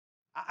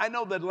I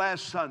know that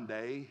last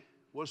Sunday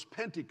was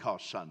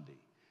Pentecost Sunday.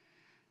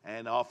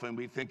 And often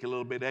we think a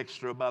little bit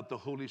extra about the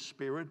Holy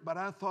Spirit. But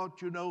I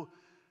thought,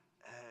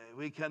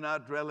 we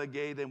cannot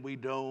relegate, and we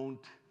don't,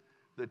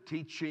 the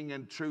teaching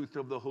and truth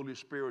of the Holy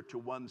Spirit to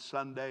one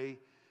Sunday.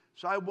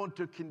 So I want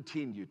to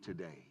continue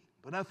today.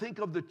 When I think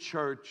of the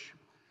church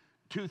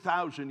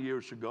 2,000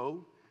 years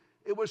ago,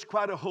 it was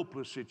quite a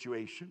hopeless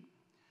situation.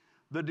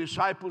 The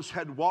disciples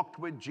had walked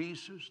with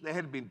Jesus. They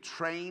had been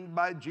trained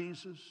by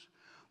Jesus.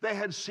 They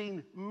had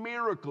seen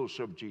miracles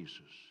of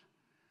Jesus.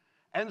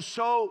 And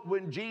so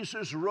when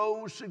Jesus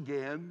rose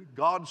again,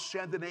 God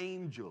sent an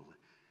angel.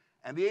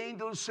 And the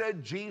angel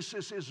said,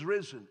 Jesus is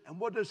risen. And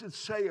what does it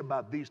say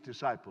about these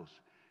disciples?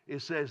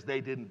 It says they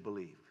didn't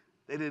believe.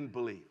 They didn't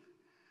believe.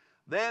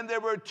 Then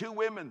there were two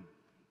women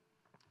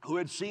who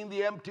had seen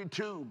the empty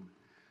tomb.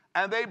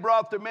 And they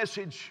brought the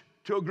message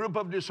to a group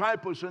of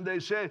disciples. And they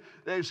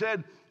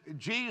said,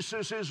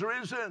 Jesus is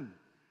risen.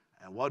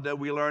 And what did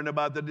we learn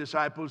about the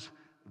disciples?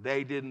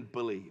 They didn't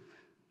believe.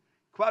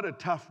 Quite a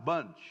tough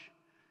bunch.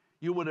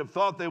 You would have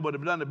thought they would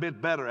have done a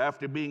bit better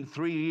after being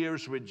 3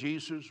 years with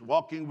Jesus,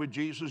 walking with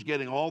Jesus,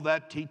 getting all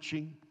that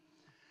teaching.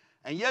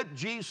 And yet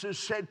Jesus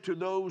said to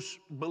those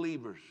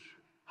believers,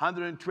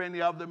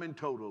 120 of them in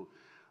total,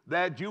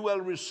 that you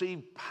will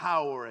receive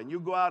power and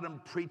you go out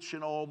and preach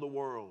in all the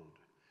world.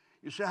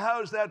 You say,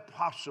 how is that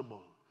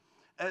possible?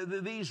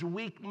 These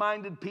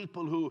weak-minded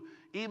people who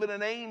even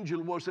an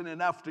angel wasn't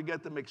enough to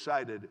get them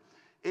excited.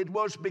 It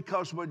was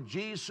because what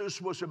Jesus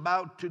was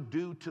about to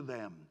do to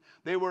them.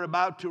 They were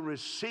about to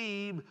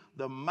receive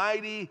the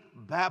mighty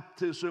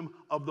baptism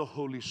of the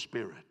Holy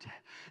Spirit.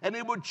 And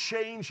it would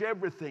change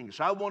everything.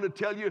 So I want to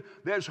tell you,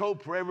 there's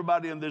hope for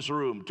everybody in this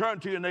room.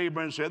 Turn to your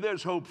neighbor and say,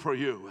 there's hope for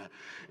you.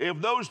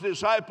 If those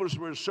disciples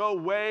were so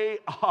way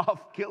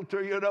off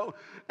kilter,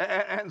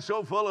 and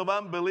so full of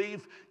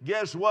unbelief,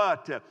 guess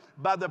what?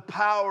 By the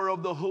power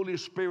of the Holy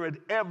Spirit,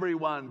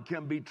 everyone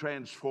can be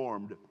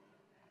transformed.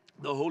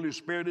 The Holy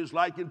Spirit is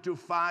likened to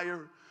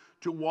fire,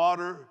 to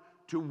water,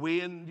 to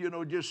wind,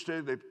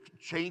 that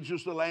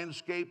changes the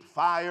landscape,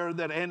 fire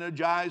that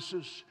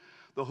energizes.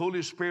 The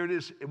Holy Spirit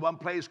is in one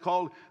place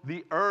called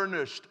the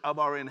earnest of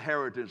our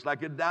inheritance,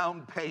 like a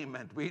down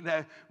payment.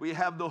 We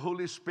have the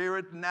Holy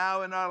Spirit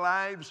now in our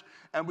lives,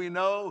 and we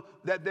know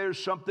that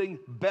there's something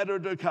better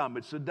to come.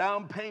 It's a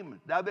down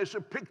payment. Now, there's a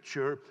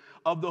picture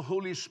of the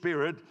Holy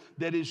Spirit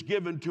that is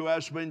given to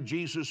us when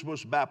Jesus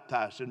was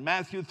baptized. In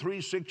Matthew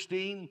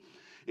 3:16,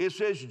 it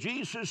says,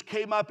 Jesus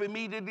came up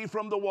immediately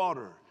from the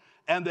water,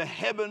 and the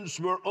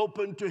heavens were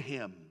opened to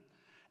him.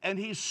 And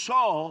he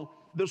saw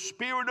the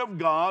Spirit of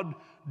God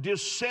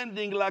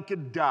descending like a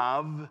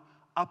dove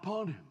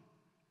upon him.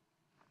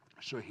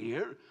 So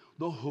here,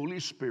 the Holy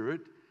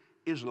Spirit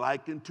is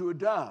likened to a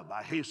dove.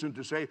 I hasten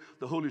to say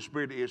the Holy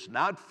Spirit is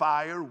not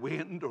fire,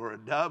 wind, or a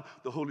dove.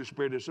 The Holy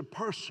Spirit is a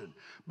person.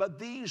 But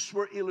these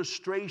were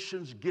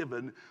illustrations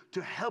given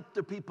to help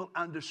the people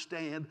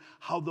understand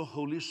how the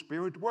Holy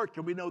Spirit worked.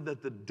 And we know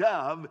that the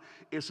dove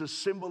is a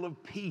symbol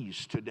of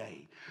peace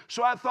today.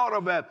 So I thought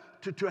of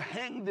to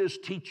hang this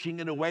teaching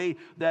in a way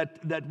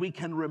that we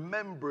can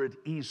remember it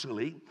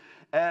easily.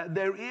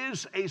 There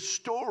is a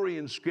story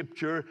in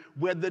Scripture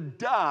where the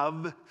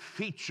dove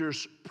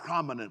features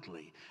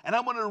prominently. And I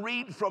want to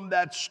read from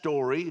that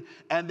story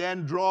and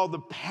then draw the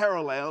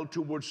parallel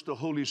towards the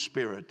Holy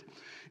Spirit.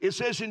 It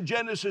says in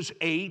Genesis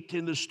 8,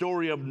 in the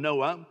story of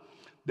Noah,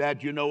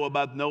 that you know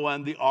about Noah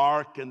and the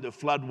ark and the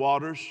flood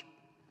waters.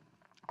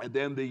 And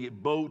then the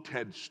boat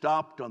had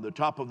stopped on the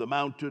top of the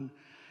mountain.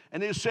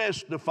 And it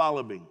says the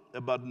following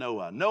about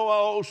Noah. Noah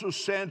also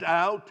sent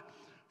out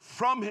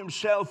from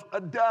himself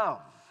a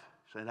dove.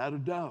 Sent out a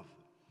dove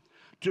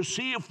to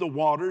see if the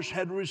waters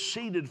had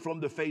receded from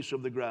the face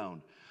of the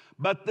ground.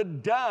 But the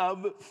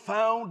dove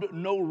found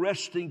no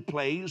resting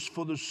place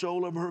for the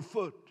sole of her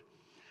foot.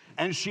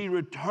 And she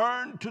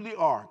returned to the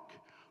ark,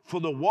 for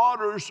the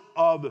waters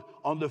were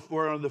on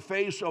the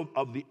face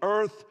of the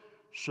earth.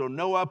 So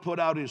Noah put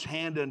out his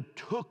hand and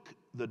took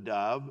the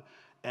dove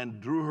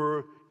and drew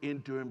her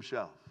into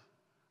himself.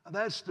 Now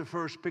that's the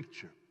first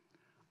picture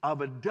of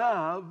a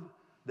dove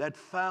that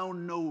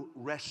found no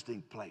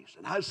resting place.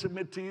 And I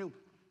submit to you,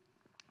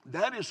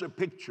 that is a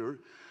picture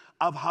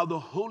of how the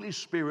Holy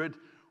Spirit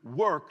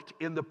worked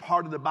in the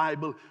part of the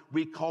Bible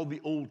we call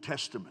the Old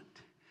Testament.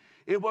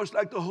 It was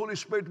like the Holy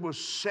Spirit was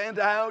sent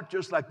out,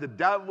 just like the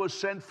dove was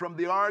sent from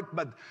the ark,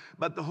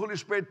 but the Holy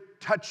Spirit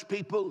touched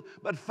people,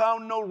 but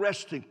found no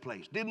resting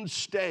place, didn't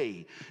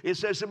stay. It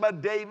says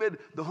about David,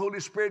 the Holy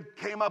Spirit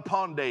came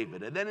upon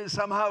David, and then it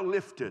somehow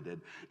lifted.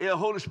 And the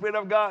Holy Spirit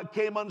of God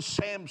came on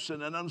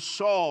Samson and on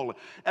Saul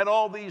and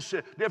all these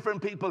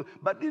different people,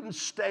 but didn't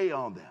stay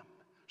on them.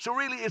 So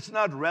really, it's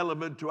not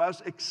relevant to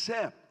us,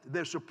 except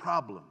there's a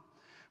problem.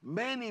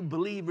 Many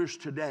believers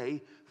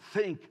today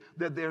think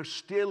that they're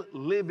still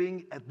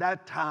living at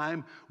that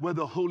time where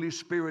the Holy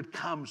Spirit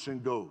comes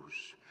and goes.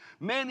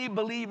 Many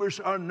believers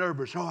are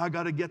nervous. Oh, I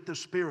got to get the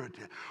Spirit.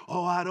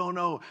 Oh, I don't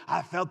know.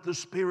 I felt the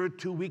Spirit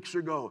 2 weeks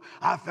ago.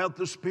 I felt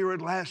the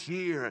Spirit last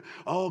year.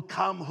 Oh,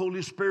 come,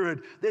 Holy Spirit.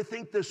 They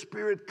think the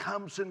Spirit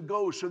comes and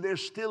goes, so they're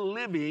still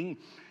living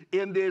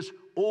in this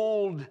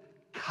old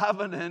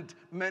covenant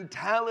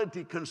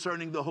mentality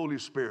concerning the Holy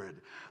Spirit.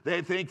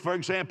 They think, for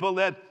example,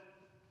 that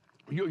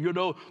you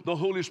know, the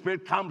Holy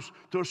Spirit comes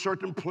to a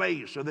certain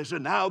place. So they say,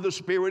 now the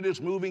Spirit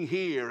is moving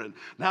here, and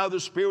now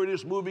the Spirit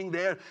is moving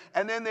there.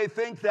 And then they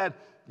think that,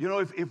 you know,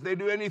 if they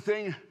do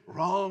anything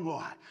wrong,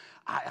 or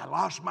I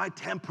lost my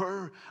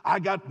temper, I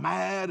got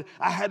mad,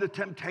 I had a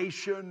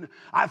temptation,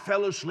 I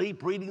fell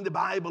asleep reading the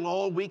Bible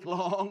all week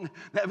long,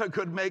 never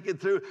could make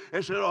it through.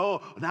 They said,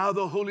 oh, now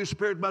the Holy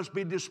Spirit must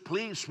be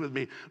displeased with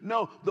me.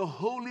 No, the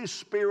Holy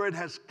Spirit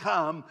has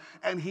come,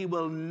 and He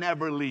will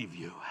never leave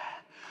you.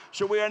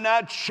 So we are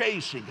not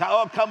chasing.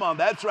 Oh, come on,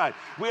 that's right.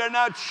 We are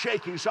not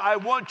shaking. So I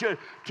want you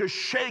to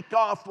shake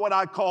off what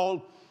I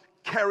call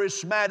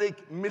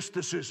charismatic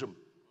mysticism.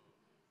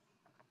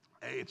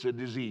 It's a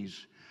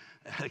disease.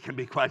 It can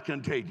be quite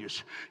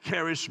contagious.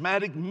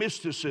 Charismatic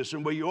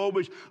mysticism, where you're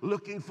always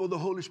looking for the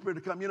Holy Spirit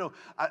to come. You know,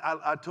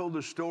 I told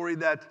the story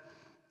that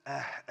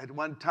at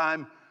one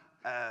time,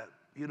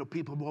 you know,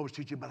 people were always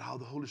teaching about how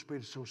the Holy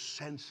Spirit is so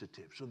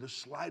sensitive. So the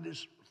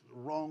slightest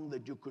wrong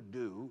that you could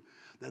do,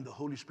 then the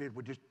Holy Spirit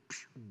would just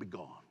be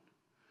gone.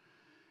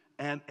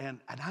 And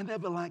I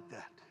never liked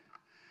that.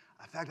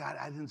 In fact,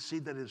 I didn't see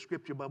that in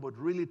Scripture, but what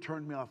really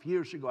turned me off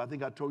years ago, I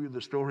think I told you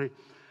the story.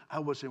 I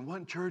was in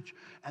one church,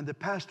 and the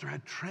pastor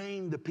had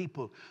trained the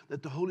people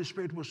that the Holy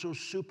Spirit was so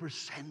super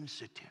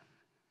sensitive.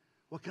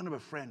 What kind of a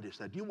friend is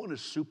that? Do you want a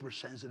super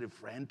sensitive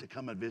friend to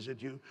come and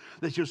visit you?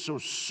 That's just so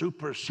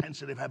super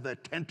sensitive, have their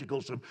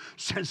tentacles of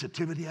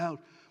sensitivity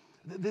out.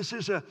 This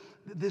is a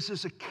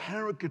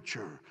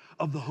caricature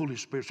of the Holy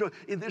Spirit. So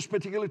in this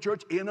particular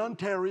church in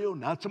Ontario,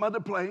 not some other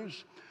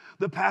place,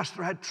 the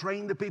pastor had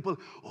trained the people.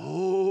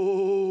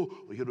 Oh,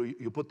 you know,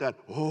 you put that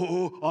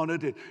oh on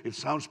it. It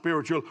sounds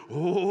spiritual.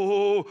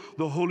 Oh,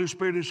 the Holy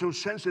Spirit is so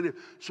sensitive.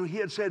 So he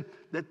had said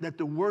that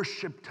the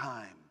worship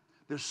time,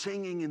 the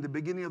singing in the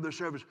beginning of the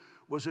service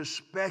was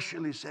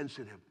especially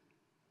sensitive.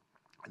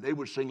 And they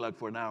would sing like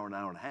for an hour and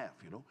a half,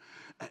 you know.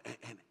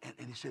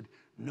 And he said,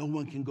 no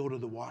one can go to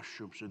the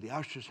washroom. So the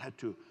ushers had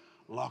to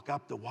lock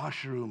up the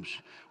washrooms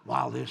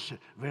while this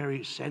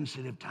very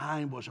sensitive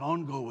time was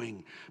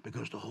ongoing,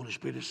 because the Holy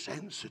Spirit is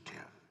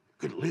sensitive,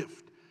 could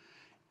lift.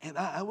 And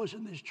I was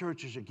in this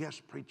church as a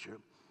guest preacher,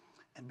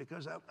 and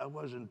because I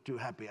wasn't too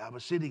happy, I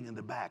was sitting in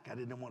the back. I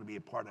didn't want to be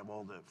a part of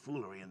all the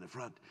foolery in the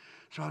front.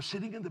 So I was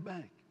sitting in the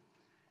back,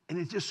 and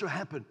it just so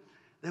happened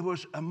there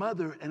was a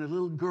mother and a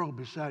little girl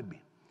beside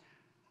me.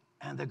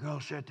 And the girl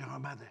said to her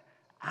mother,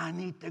 I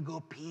need to go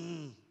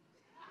pee.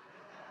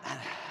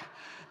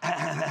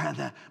 And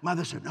the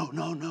mother said, no,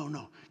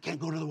 can't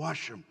go to the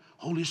washroom.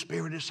 Holy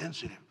Spirit is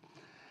sensitive.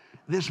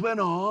 This went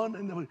on,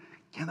 and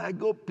can I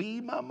go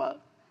pee, Mama?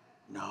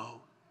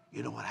 No.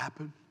 You know what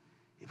happened?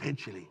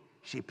 Eventually,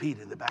 she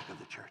peed in the back of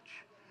the church.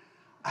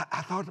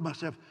 I thought to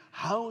myself,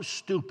 how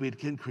stupid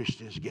can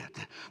Christians get?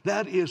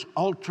 That is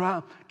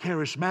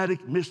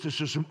ultra-charismatic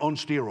mysticism on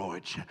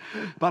steroids.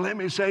 But let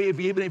me say,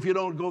 even if you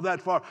don't go that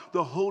far,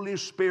 the Holy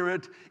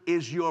Spirit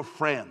is your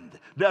friend.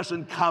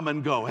 Doesn't come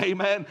and go.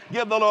 Amen?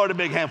 Give the Lord a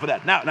big hand for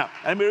that. Now,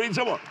 let me read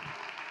some more.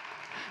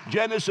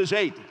 Genesis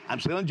 8. I'm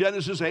still in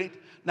Genesis 8.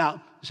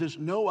 Now, it says,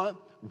 Noah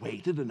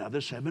waited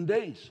another 7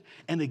 days.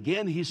 And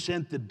again, he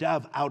sent the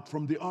dove out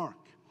from the ark.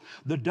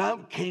 The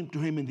dove came to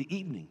him in the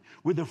evening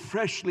with a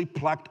freshly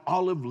plucked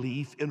olive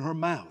leaf in her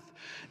mouth.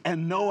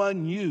 And Noah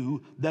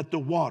knew that the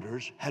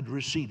waters had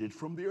receded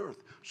from the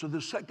earth. So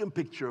the second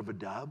picture of a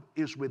dove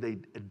is with a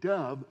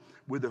dove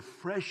with a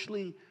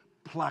freshly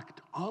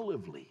plucked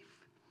olive leaf.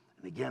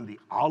 And again, the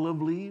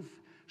olive leaf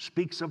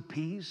speaks of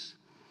peace,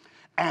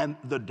 and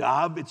the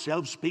dove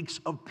itself speaks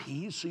of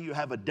peace. So you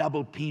have a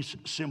double peace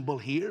symbol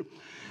here.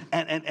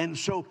 And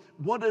so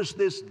what does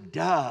this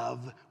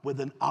dove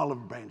with an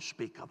olive branch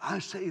speak of? I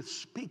say it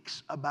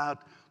speaks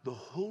about the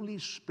Holy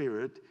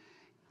Spirit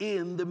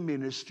in the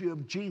ministry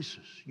of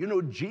Jesus. You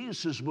know,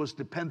 Jesus was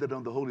dependent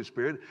on the Holy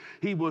Spirit.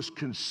 He was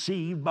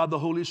conceived by the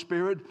Holy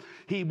Spirit.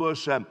 He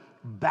was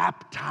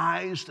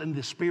baptized, and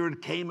the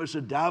Spirit came as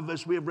a dove.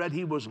 As we have read,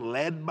 he was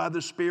led by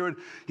the Spirit.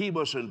 He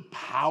was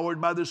empowered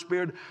by the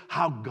Spirit.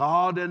 How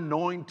God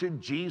anointed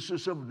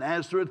Jesus of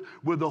Nazareth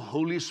with the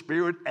Holy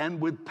Spirit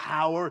and with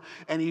power,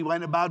 and he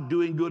went about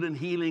doing good and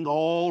healing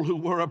all who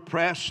were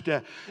oppressed.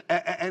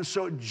 And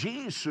so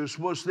Jesus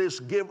was this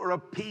giver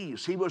of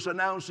peace. He was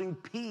announcing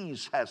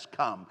peace has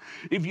come.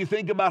 If you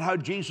think about how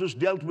Jesus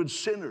dealt with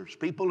sinners,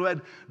 people who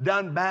had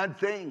done bad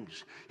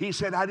things, he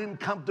said, I didn't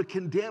come to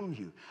condemn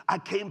you. I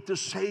came to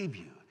save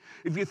you.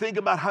 If you think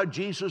about how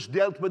Jesus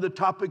dealt with the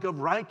topic of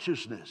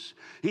righteousness,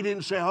 he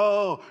didn't say,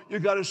 oh, you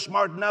got to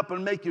smarten up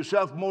and make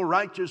yourself more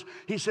righteous.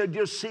 He said,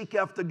 just seek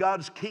after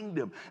God's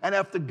kingdom and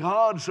after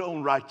God's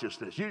own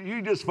righteousness.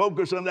 You just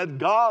focus on that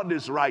God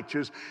is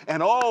righteous,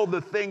 and all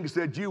the things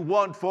that you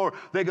want for,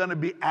 they're going to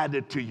be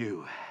added to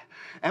you.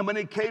 And when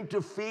it came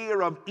to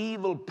fear of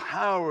evil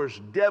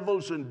powers,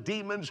 devils and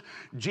demons,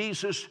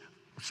 Jesus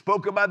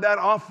spoke about that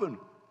often.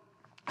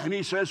 And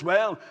he says,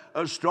 well,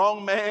 a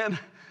strong man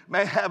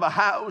may have a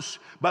house,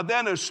 but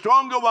then a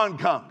stronger one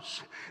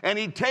comes and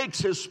he takes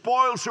his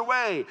spoils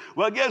away.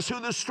 Well, guess who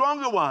the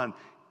stronger one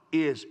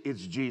is?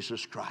 It's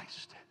Jesus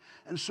Christ.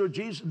 And so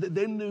Jesus,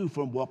 they knew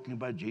from walking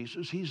by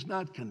Jesus, he's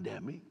not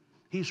condemning,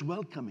 he's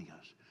welcoming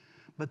us.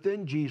 But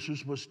then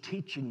Jesus was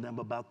teaching them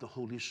about the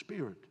Holy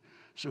Spirit.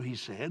 So he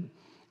said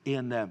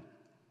in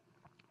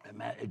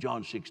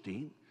John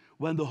 16,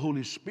 when the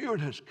Holy Spirit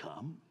has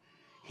come,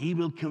 he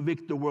will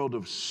convict the world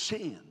of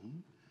sin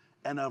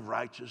and of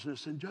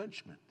righteousness and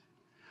judgment.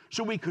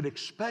 So we could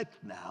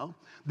expect now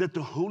that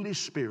the Holy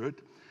Spirit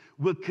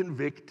will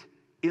convict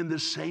in the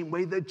same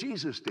way that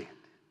Jesus did.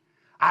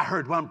 I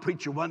heard one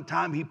preacher one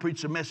time, he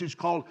preached a message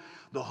called,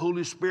 the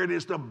Holy Spirit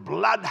is the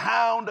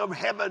bloodhound of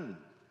heaven.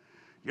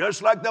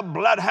 Just like the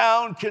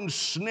bloodhound can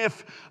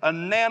sniff a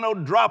nano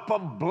drop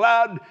of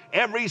blood,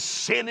 every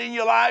sin in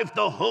your life,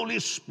 the Holy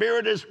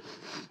Spirit is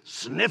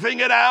sniffing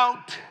it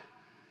out.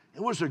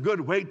 It was a good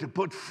way to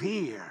put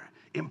fear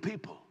in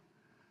people.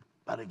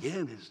 But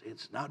again,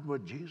 it's not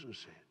what Jesus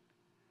said.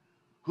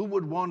 Who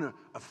would want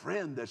a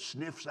friend that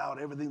sniffs out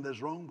everything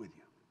that's wrong with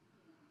you?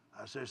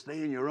 I said, stay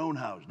in your own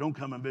house. Don't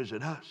come and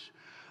visit us.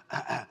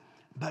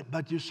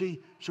 But you see,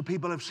 so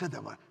people have said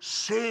that.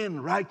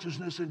 Sin,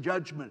 righteousness, and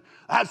judgment.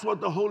 That's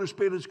what the Holy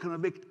Spirit is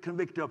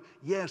convict of.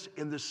 Yes,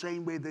 in the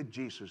same way that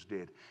Jesus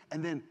did.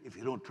 And then, if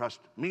you don't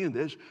trust me in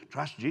this,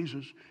 trust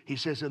Jesus. He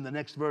says in the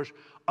next verse,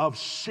 of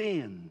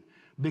sin,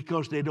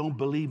 because they don't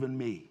believe in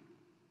me.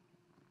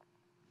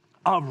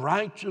 Of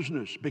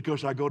righteousness,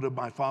 because I go to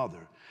my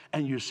Father,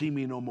 and you see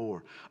me no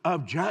more.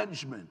 Of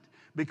judgment,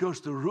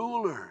 because the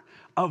ruler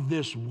of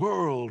this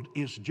world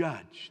is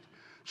judged.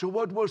 So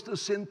what was the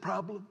sin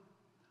problem?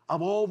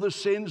 Of all the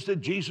sins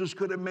that Jesus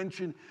could have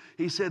mentioned,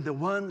 he said the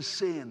one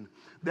sin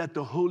that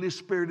the Holy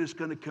Spirit is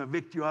going to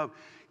convict you of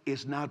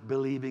is not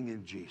believing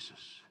in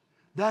Jesus.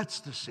 That's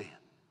the sin.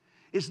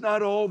 It's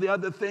not all the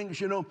other things,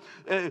 you know.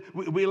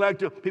 We like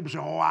to, people say,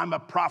 oh, I'm a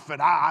prophet.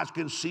 I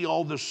can see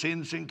all the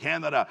sins in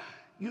Canada.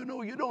 You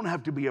know, you don't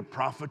have to be a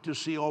prophet to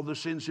see all the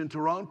sins in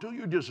Toronto.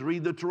 You just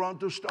read the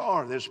Toronto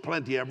Star. There's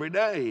plenty every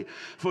day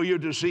for you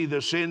to see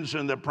the sins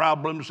and the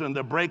problems and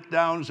the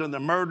breakdowns and the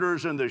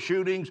murders and the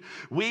shootings.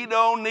 We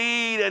don't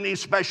need any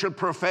special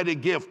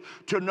prophetic gift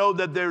to know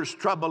that there's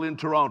trouble in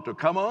Toronto.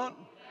 Come on.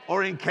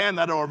 Or in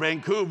Canada or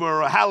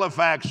Vancouver or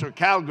Halifax or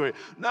Calgary.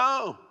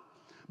 No.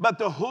 But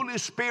the Holy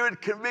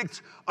Spirit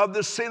convicts of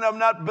the sin of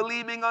not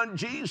believing on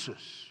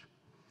Jesus.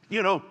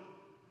 You know,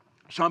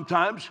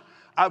 sometimes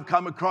I've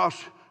come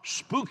across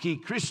spooky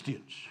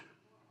Christians.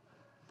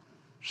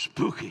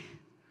 Spooky.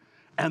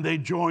 And they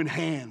join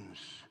hands.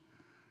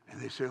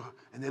 And they say,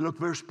 and they look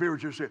very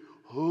spiritual and say,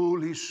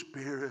 Holy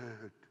Spirit.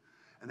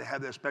 And they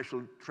have that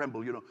special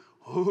tremble, you know.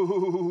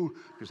 Oh,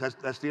 because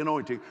that's the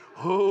anointing.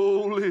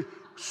 Holy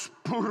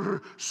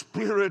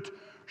Spirit,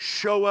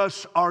 show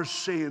us our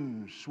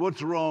sins.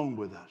 What's wrong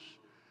with us?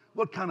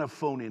 What kind of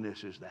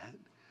phoniness is that?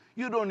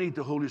 You don't need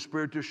the Holy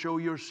Spirit to show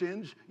your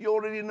sins. You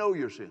already know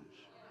your sins.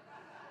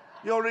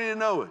 You already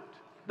know it.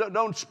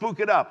 Don't spook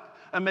it up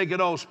and make it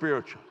all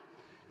spiritual.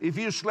 If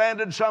you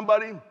slandered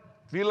somebody,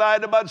 if you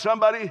lied about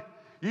somebody,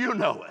 you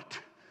know it.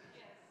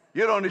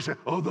 You don't need to say,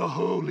 oh, the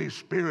Holy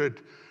Spirit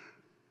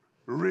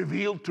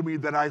revealed to me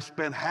that I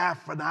spent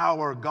half an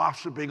hour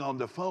gossiping on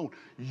the phone.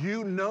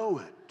 You know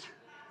it.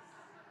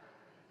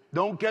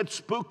 Don't get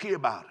spooky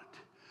about it.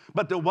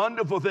 But the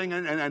wonderful thing,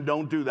 and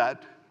don't do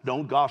that.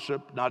 Don't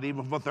gossip, not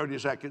even for 30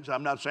 seconds.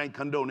 I'm not saying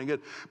condoning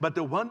it. But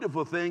the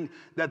wonderful thing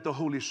that the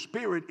Holy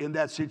Spirit in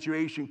that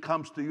situation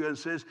comes to you and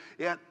says,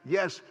 yeah,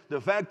 yes,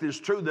 the fact is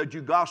true that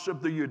you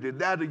gossiped or you did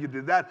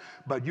that,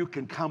 but you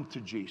can come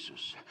to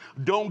Jesus.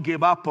 Don't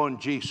give up on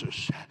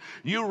Jesus.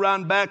 You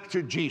run back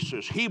to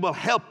Jesus. He will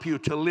help you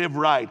to live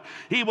right.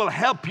 He will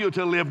help you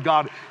to live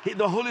God.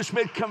 The Holy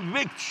Spirit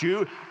convicts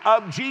you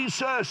of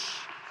Jesus.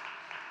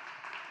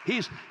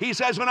 He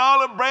says, an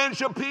olive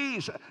branch of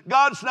peace.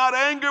 God's not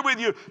angry with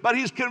you, but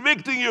he's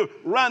convicting you.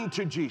 Run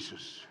to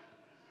Jesus.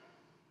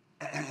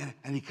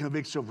 And he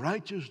convicts of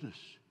righteousness.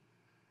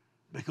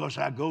 Because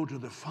I go to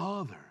the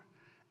Father,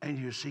 and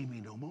you see me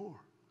no more.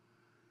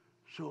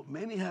 So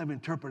many have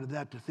interpreted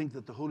that to think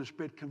that the Holy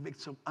Spirit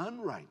convicts of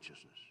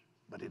unrighteousness.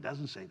 But it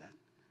doesn't say that.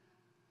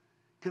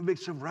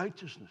 Convicts of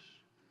righteousness.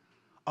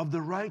 Of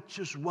the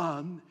righteous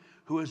one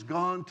who has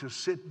gone to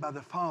sit by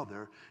the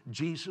Father,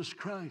 Jesus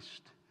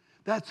Christ.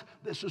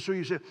 This is so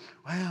you say,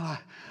 well,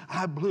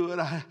 I blew it.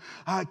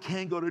 I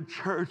can't go to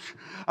church.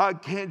 I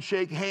can't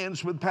shake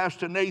hands with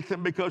Pastor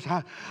Nathan because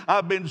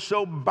I've been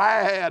so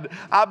bad.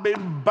 I've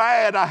been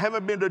bad. I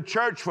haven't been to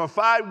church for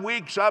 5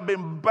 weeks. I've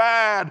been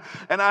bad.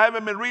 And I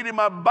haven't been reading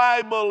my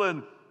Bible.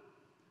 And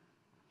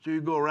so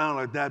you go around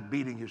like that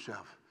beating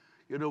yourself.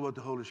 You know what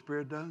the Holy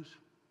Spirit does?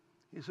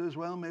 He says,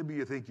 well, maybe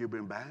you think you've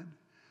been bad.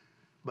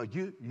 But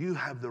you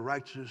have the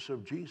righteousness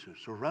of Jesus.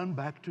 So run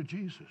back to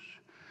Jesus.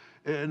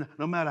 And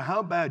no matter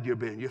how bad you've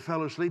been, you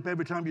fell asleep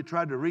every time you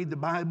tried to read the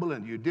Bible,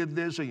 and you did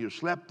this, and you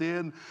slept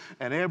in,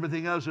 and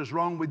everything else is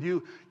wrong with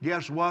you.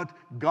 Guess what?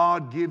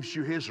 God gives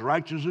you His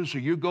righteousness. So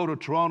you go to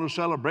Toronto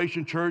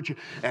Celebration Church,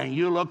 and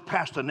you look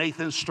Pastor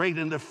Nathan straight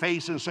in the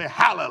face and say,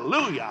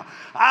 hallelujah,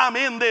 I'm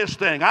in this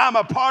thing. I'm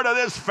a part of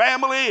this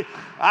family.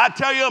 I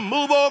tell you,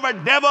 move over,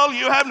 devil.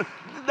 You haven't.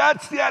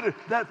 That's the other.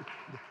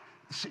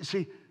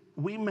 See,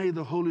 we made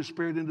the Holy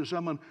Spirit into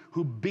someone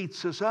who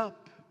beats us up.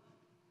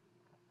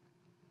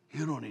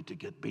 You don't need to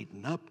get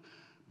beaten up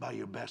by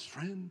your best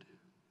friend.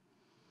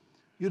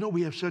 You know,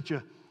 we have such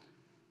a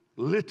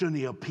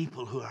litany of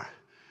people who are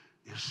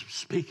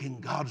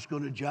speaking, God's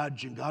going to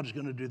judge and God's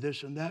going to do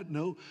this and that.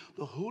 No,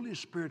 the Holy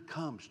Spirit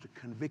comes to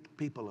convict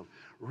people of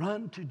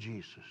run to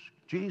Jesus.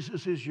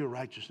 Jesus is your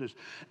righteousness.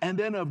 And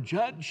then of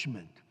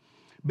judgment,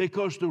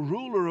 because the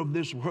ruler of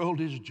this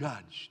world is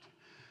judged.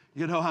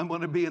 You know, I'm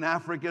going to be in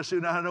Africa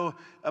soon. I know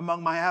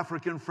among my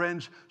African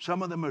friends,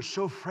 some of them are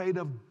so afraid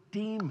of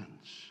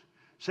demons.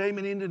 Same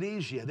in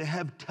Indonesia. They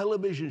have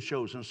television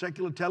shows on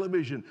secular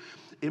television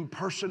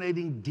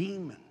impersonating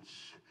demons.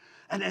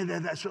 And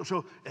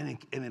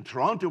in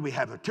Toronto, we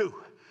have it too.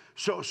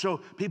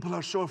 So people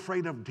are so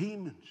afraid of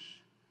demons.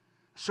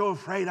 So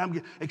afraid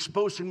I'm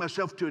exposing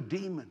myself to a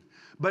demon.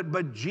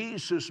 But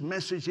Jesus'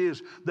 message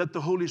is that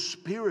the Holy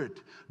Spirit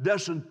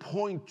doesn't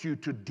point you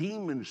to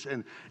demons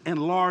and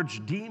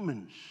large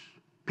demons.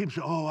 People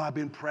say, oh, I've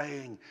been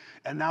praying,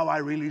 and now I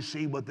really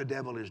see what the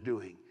devil is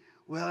doing.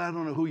 Well, I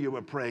don't know who you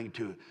were praying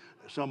to,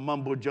 some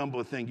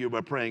mumbo-jumbo thing you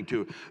were praying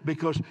to.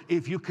 Because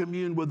if you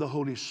commune with the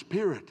Holy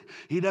Spirit,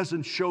 He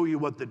doesn't show you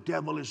what the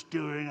devil is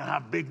doing and how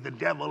big the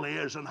devil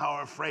is and how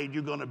afraid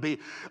you're going to be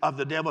of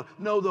the devil.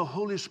 No, the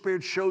Holy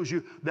Spirit shows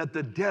you that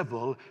the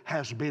devil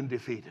has been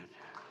defeated.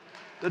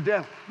 The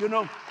devil, you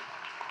know,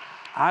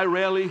 I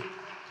rarely,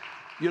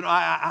 you know,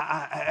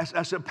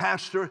 as a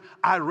pastor,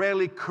 I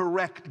rarely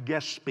correct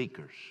guest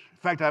speakers. In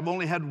fact, I've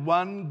only had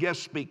one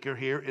guest speaker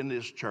here in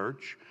this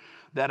church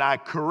that I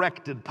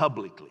corrected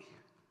publicly.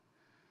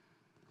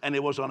 And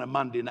it was on a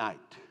Monday night.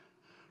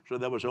 So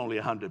there was only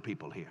 100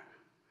 people here.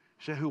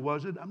 You say, who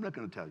was it? I'm not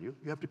going to tell you.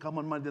 You have to come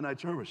on Monday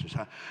night services.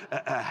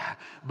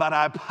 But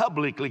I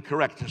publicly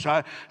corrected.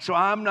 So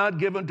I'm not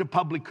given to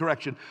public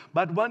correction.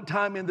 But one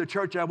time in the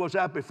church I was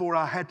at before,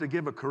 I had to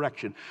give a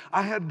correction.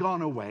 I had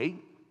gone away,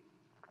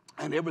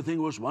 and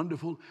everything was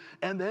wonderful.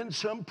 And then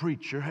some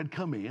preacher had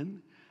come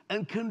in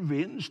and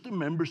convinced the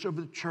members of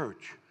the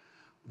church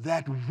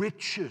that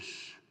witches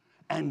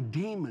and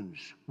demons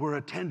were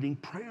attending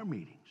prayer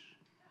meetings.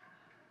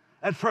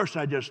 At first,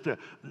 I just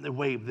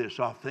waved this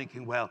off,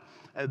 thinking, well,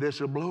 this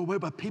will blow away.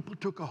 But people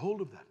took a hold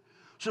of that.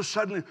 So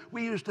suddenly,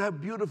 we used to have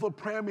beautiful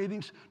prayer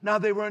meetings. Now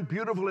they weren't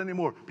beautiful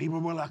anymore.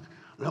 People were like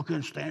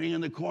looking, standing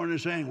in the corner,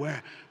 saying,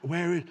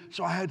 where is?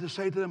 So I had to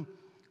say to them,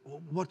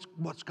 well,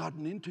 what's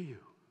gotten into you?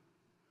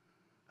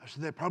 I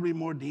said, there are probably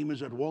more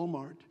demons at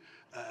Walmart.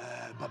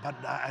 But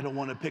I don't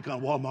want to pick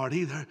on Walmart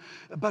either.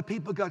 But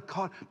people got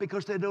caught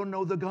because they don't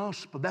know the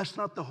gospel. That's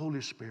not the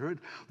Holy Spirit.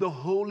 The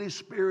Holy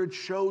Spirit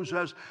shows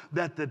us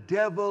that the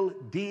devil,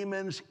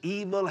 demons,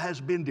 evil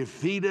has been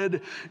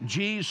defeated.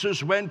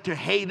 Jesus went to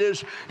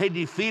Hades. He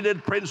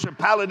defeated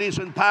principalities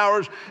and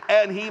powers,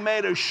 and He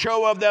made a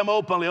show of them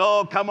openly.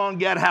 Oh, come on,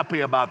 get happy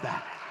about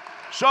that.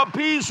 So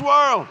peace,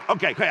 world.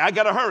 Okay, I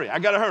got to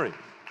hurry.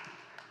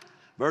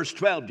 Verse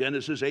 12,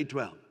 Genesis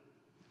 8:12.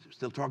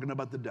 Still talking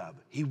about the dove.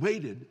 He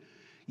waited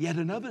yet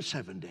another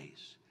 7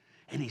 days,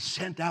 and He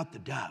sent out the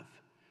dove,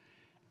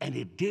 and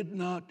it did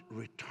not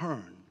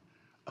return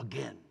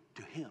again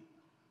to him.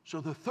 So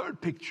the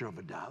third picture of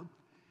a dove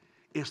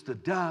is the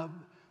dove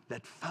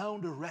that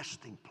found a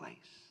resting place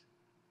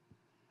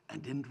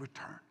and didn't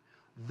return.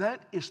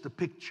 That is the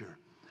picture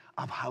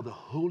of how the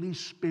Holy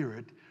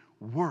Spirit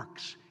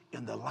works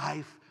in the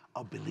life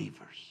of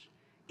believers.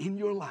 In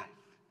your life,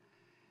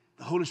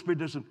 the Holy Spirit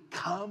doesn't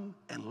come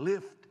and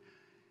lift.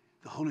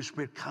 The Holy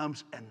Spirit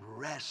comes and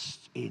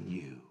rests in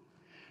you,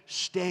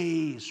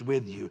 stays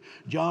with you.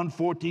 John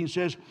 14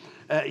 says,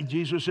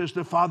 Jesus says,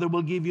 the Father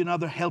will give you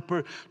another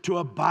helper to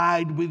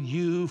abide with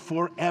you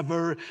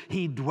forever.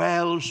 He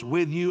dwells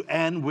with you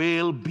and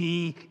will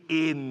be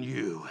in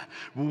you,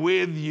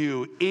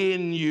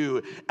 in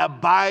you,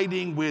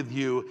 abiding with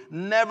you,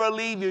 never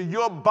leave you.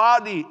 Your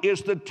body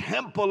is the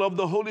temple of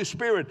the Holy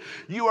Spirit.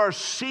 You are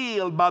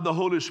sealed by the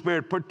Holy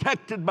Spirit,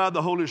 protected by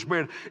the Holy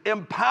Spirit,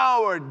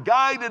 empowered,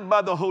 guided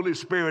by the Holy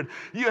Spirit.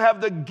 You have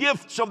the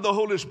gifts of the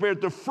Holy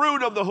Spirit, the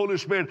fruit of the Holy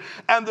Spirit,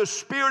 and the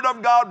Spirit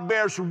of God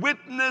bears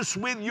witness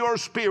with your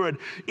spirit,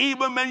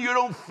 even when you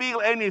don't feel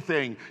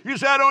anything. You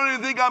say, I don't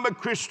even think I'm a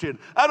Christian.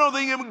 I don't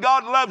think even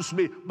God loves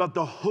me. But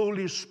the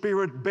Holy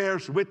Spirit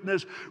bears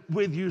witness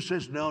with you,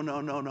 says, no.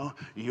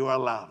 You are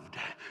loved.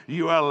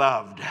 You are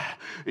loved.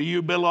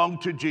 You belong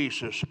to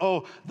Jesus.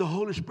 Oh, the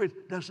Holy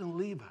Spirit doesn't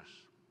leave us.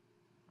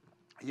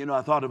 You know,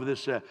 I thought of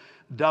this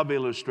dove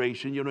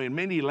illustration. You know, in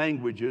many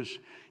languages,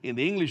 in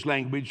the English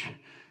language,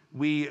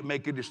 we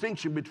make a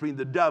distinction between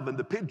the dove and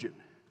the pigeon.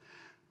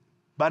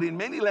 But in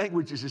many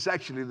languages, it's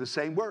actually the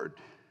same word.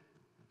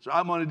 So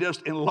I'm going to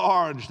just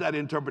enlarge that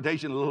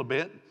interpretation a little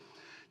bit.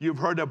 You've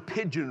heard of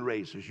pigeon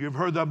races. You've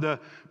heard of the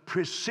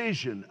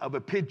precision of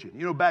a pigeon.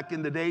 You know, back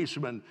in the days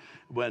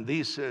when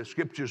these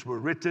scriptures were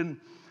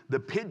written, the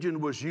pigeon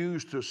was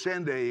used to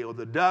send or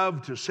the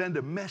dove to send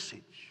a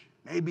message,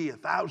 maybe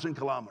 1,000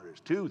 kilometers,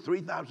 2,000,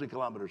 3,000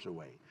 kilometers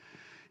away.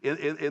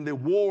 In the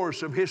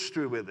wars of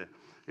history with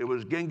it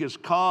was Genghis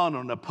Khan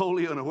or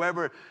Napoleon or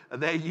whoever,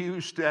 they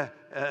used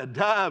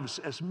doves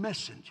as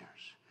messengers.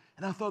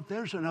 And I thought,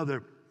 there's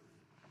another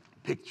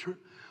picture.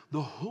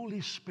 The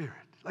Holy Spirit,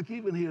 like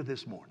even here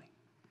this morning,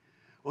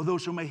 or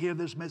those who may hear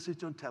this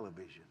message on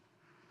television,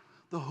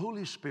 the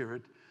Holy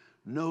Spirit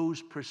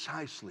knows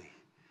precisely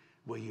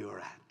where you're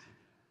at.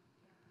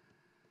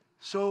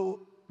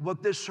 So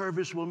what this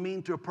service will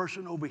mean to a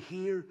person over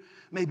here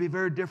may be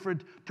very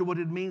different to what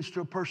it means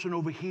to a person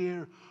over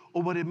here,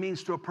 or what it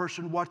means to a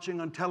person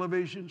watching on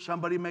television.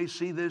 Somebody may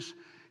see this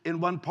in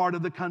one part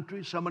of the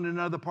country, someone in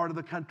another part of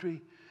the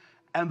country.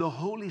 And the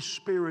Holy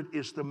Spirit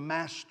is the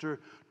master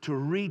to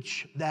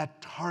reach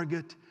that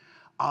target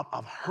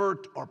of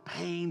hurt or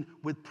pain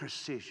with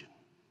precision.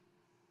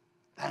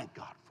 Thank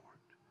God for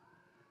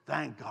it.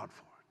 Thank God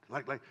for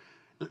it. Like,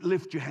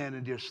 lift your hand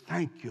and just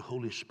thank you,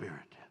 Holy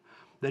Spirit,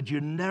 that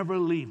you never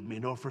leave me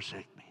nor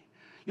forsake me.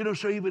 You know,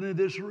 so even in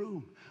this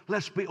room,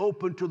 let's be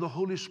open to the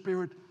Holy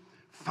Spirit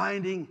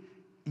finding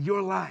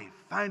your life,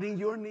 finding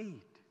your need.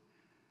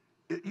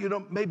 You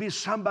know, maybe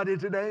somebody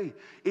today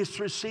is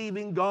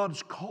receiving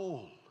God's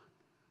call.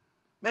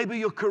 Maybe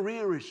your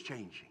career is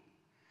changing.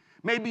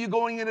 Maybe you're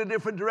going in a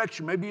different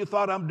direction. Maybe you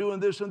thought, I'm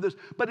doing this and this.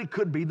 But it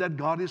could be that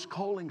God is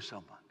calling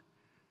someone.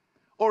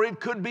 Or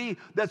it could be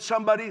that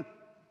somebody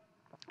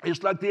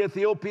is like the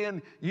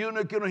Ethiopian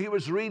eunuch. You know, he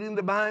was reading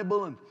the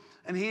Bible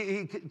and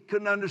he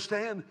couldn't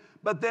understand.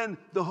 But then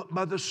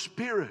by the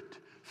Spirit,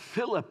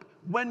 Philip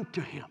went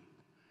to him.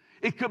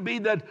 It could be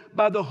that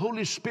by the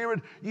Holy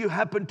Spirit, you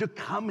happen to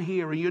come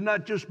here. And you're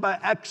not just by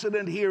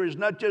accident here. It's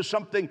not just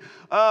something,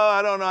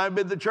 I don't know, I've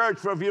been to church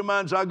for a few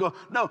months. I go,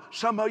 no,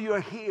 somehow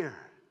you're here.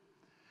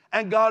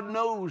 And God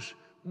knows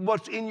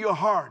what's in your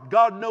heart.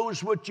 God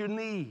knows what you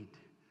need.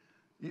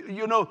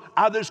 You know,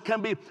 others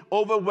can be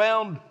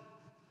overwhelmed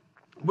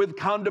with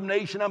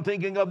condemnation. I'm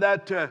thinking of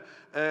that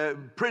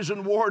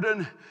prison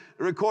warden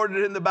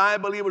recorded in the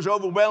Bible. He was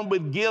overwhelmed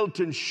with guilt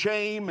and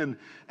shame, and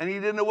he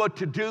didn't know what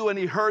to do, and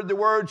he heard the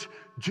words,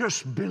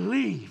 just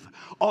believe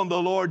on the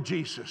Lord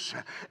Jesus,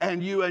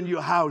 and you and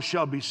your house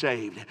shall be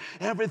saved.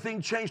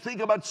 Everything changed.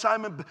 Think about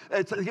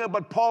think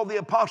about Paul the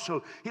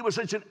Apostle. He was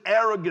such an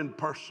arrogant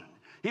person.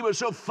 He was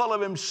so full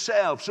of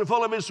himself, so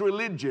full of his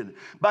religion.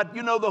 But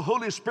you know, the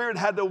Holy Spirit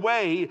had a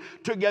way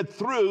to get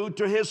through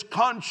to his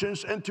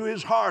conscience and to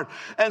his heart.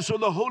 And so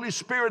the Holy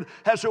Spirit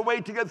has a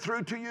way to get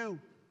through to you.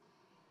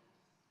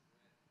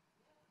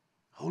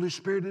 Holy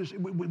Spirit is,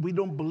 we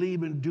don't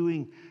believe in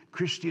doing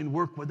Christian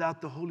work without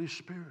the Holy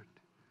Spirit.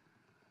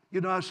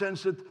 You know, I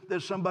sense that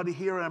there's somebody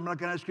here, and I'm not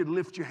going to ask you to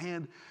lift your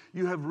hand.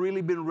 You have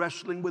really been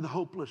wrestling with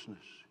hopelessness.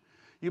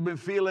 You've been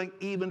feeling,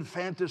 even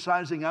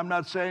fantasizing. I'm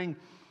not saying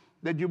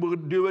that you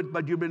would do it,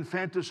 but you've been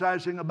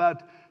fantasizing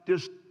about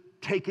just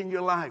taking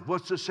your life.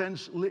 What's the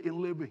sense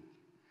in living?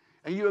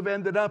 And you have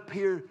ended up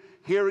here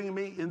hearing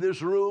me in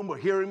this room or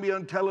hearing me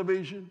on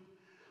television.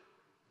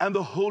 And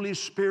the Holy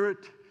Spirit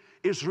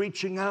is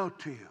reaching out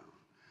to you,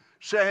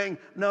 saying,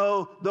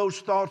 no, those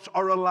thoughts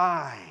are a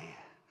lie.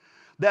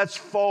 That's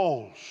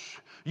false.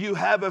 You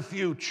have a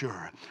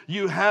future.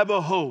 You have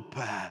a hope.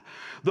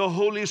 The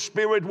Holy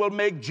Spirit will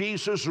make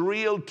Jesus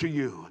real to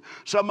you.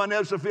 Someone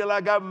else will feel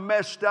like I've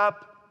messed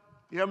up.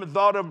 You haven't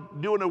thought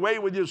of doing away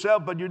with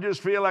yourself, but you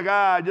just feel like,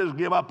 I just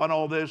give up on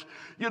all this.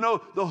 You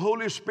know, the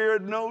Holy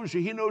Spirit knows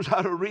you. He knows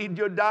how to read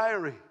your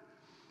diary.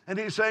 And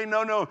he's saying,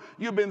 no,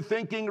 you've been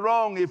thinking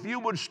wrong. If you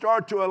would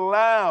start to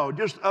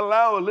just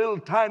allow a little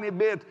tiny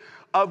bit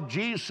of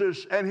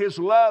Jesus and his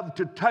love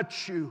to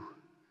touch you,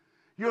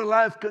 your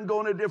life can go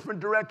in a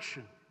different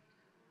direction.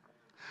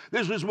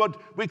 This is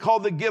what we call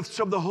the gifts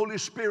of the Holy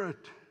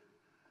Spirit.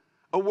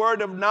 A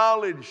word of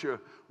knowledge, a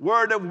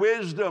word of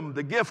wisdom,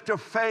 the gift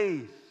of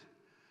faith.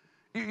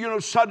 You know,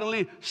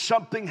 suddenly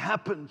something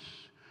happens.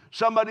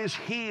 Somebody's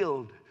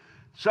healed.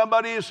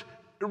 Somebody's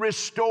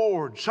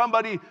restored.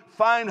 Somebody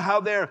find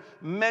how their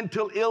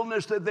mental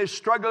illness that they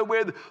struggle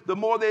with, the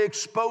more they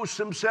expose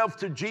themselves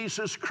to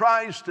Jesus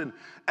Christ and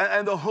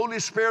the Holy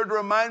Spirit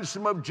reminds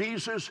them of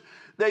Jesus,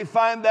 they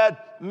find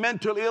that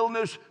mental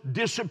illness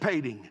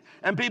dissipating.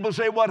 And people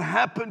say, what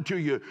happened to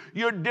you?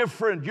 You're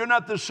different. You're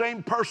not the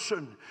same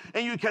person.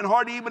 And you can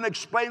hardly even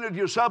explain it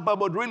yourself. But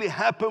what really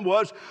happened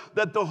was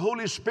that the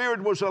Holy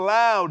Spirit was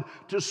allowed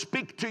to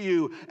speak to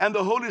you. And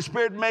the Holy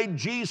Spirit made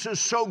Jesus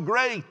so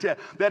great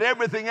that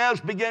everything else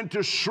began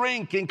to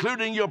shrink,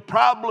 including your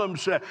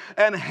problems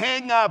and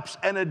hang-ups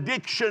and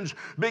addictions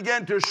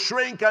began to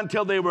shrink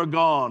until they were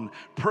gone.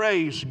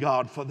 Praise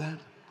God for that.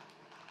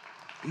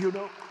 You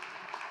know,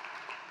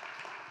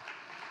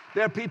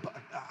 there are people,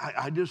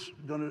 I just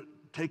going to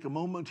take a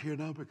moment here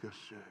now because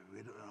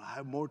we don't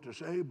have more to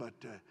say, but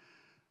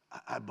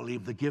I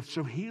believe the gifts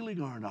of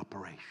healing are in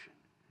operation.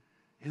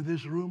 in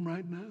this room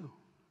right now.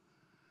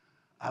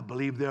 I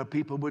believe there are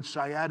people with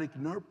sciatic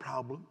nerve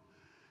problem.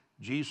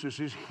 Jesus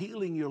is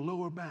healing your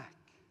lower back.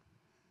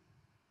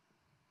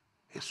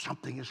 If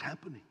something is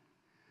happening,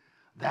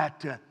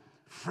 that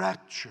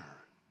fracture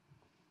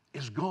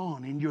is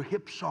gone in your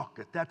hip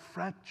socket, that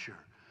fracture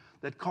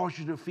that causes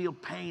you to feel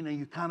pain and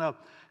you kind of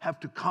have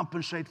to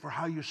compensate for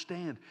how you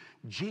stand.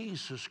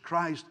 Jesus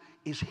Christ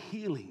is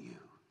healing you.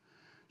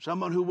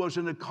 Someone who was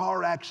in a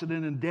car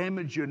accident and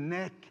damaged your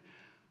neck,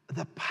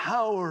 the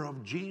power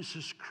of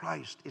Jesus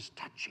Christ is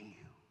touching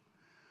you.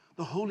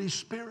 The Holy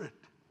Spirit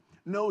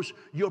knows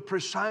your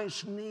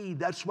precise need.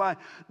 That's why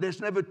there's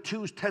never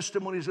two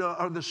testimonies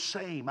are the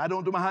same. I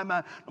don't know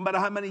no matter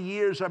how many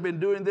years I've been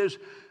doing this,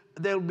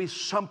 there'll be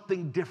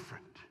something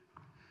different.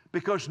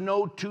 Because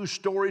no two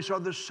stories are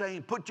the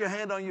same. Put your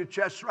hand on your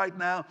chest right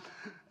now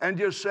and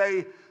just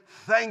say,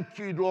 thank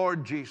you,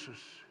 Lord Jesus.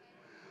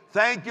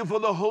 Thank you for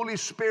the Holy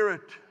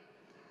Spirit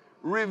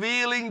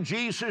revealing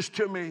Jesus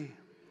to me.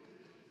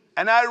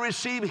 And I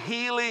receive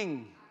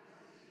healing.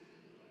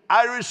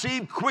 I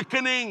receive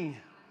quickening.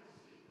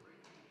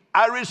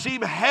 I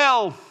receive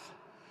health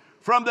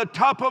from the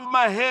top of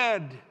my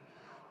head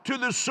to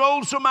the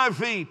soles of my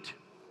feet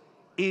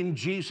in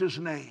Jesus'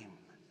 name.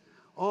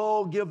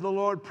 Oh, give the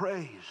Lord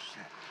praise.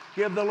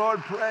 Give the Lord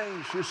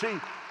praise. You see,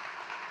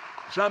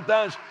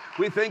 sometimes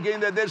we're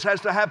thinking that this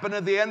has to happen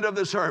at the end of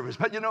the service.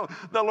 But you know,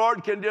 the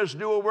Lord can just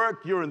do a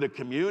work during the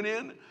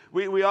communion.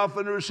 We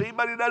often receive,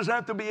 but it doesn't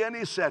have to be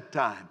any set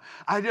time.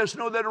 I just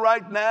know that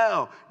right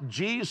now,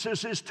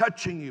 Jesus is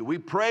touching you. We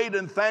prayed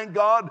and thanked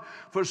God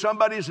for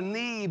somebody's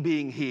knee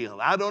being healed.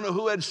 I don't know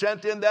who had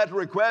sent in that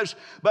request,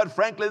 but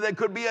frankly, there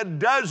could be a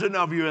dozen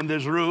of you in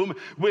this room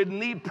with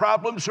knee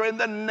problems. So in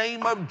the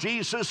name of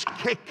Jesus,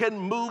 kick and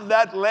move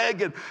that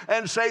leg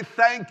and say,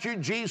 thank you,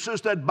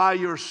 Jesus, that by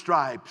your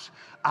stripes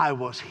I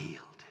was healed.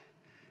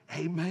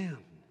 Amen.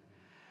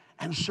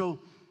 And so,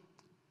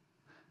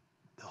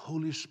 the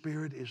Holy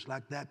Spirit is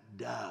like that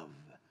dove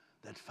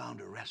that found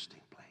a resting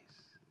place.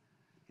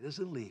 He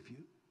doesn't leave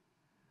you.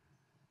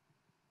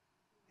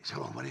 He said,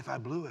 oh, what if I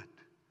blew it?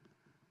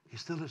 He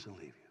still doesn't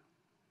leave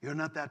you. You're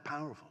not that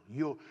powerful.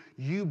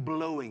 You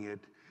blowing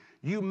it,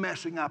 you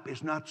messing up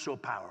is not so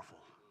powerful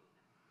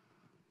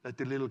that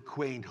the little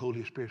quaint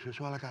Holy Spirit says,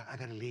 well, I got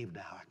to leave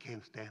now. I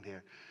can't stand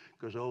here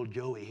because old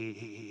Joey,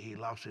 he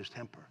lost his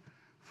temper.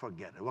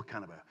 Forget it. What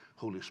kind of a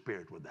Holy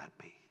Spirit would that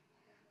be?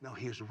 No,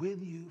 he's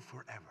with you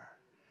forever.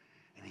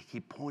 And he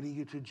keeps pointing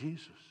you to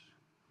Jesus.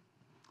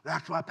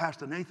 That's why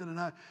Pastor Nathan and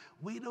I,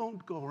 we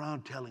don't go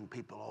around telling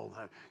people all the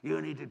time,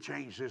 you need to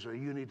change this or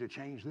you need to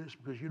change this.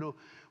 Because, you know,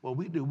 what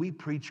we do, we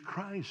preach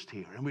Christ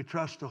here. And we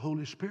trust the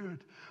Holy Spirit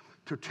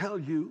to tell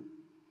you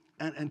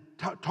and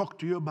talk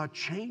to you about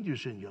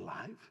changes in your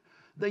life.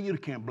 Then you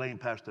can't blame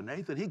Pastor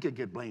Nathan. He can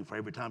get blamed for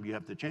every time you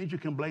have to change. You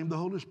can blame the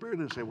Holy Spirit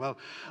and say, well,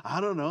 I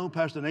don't know.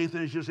 Pastor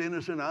Nathan is just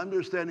innocent. I'm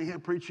just standing here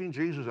preaching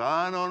Jesus.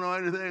 I don't know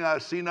anything. I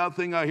see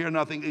nothing. I hear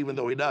nothing, even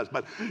though he does.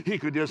 But he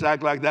could just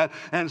act like that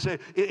and say,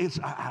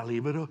 I'll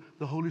leave it.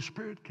 The Holy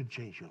Spirit can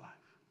change your life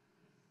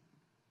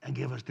and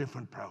give us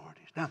different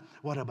priorities. Now,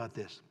 what about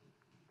this?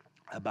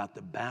 About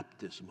the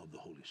baptism of the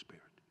Holy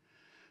Spirit.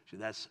 See,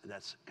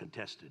 that's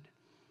contested.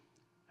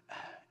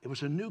 It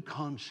was a new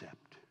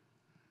concept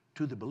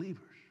to the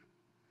believers.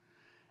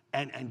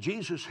 And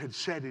Jesus had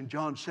said in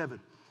John 7,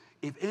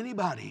 if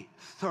anybody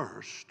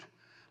thirst,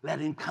 let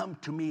him come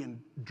to me and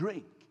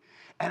drink.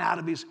 And out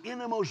of his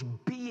innermost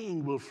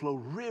being will flow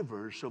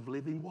rivers of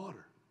living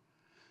water.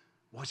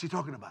 What's he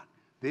talking about?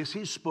 This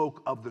he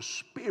spoke of the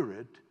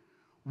Spirit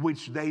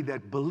which they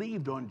that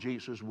believed on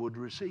Jesus would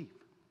receive.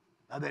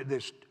 Now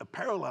there's a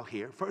parallel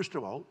here. First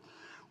of all,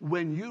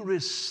 when you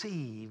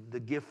receive the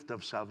gift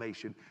of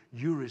salvation,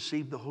 you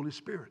receive the Holy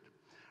Spirit.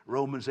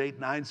 Romans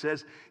 8:9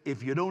 says,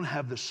 if you don't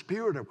have the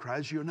Spirit of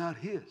Christ, you're not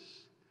his.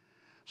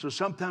 So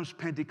sometimes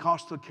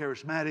Pentecostal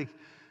charismatic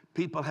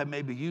people have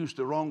maybe used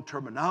the wrong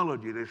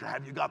terminology. They say,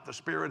 have you got the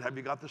Spirit? Have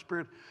you got the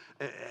Spirit?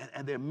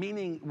 And they're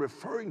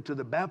referring to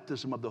the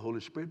baptism of the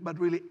Holy Spirit. But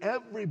really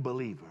every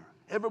believer,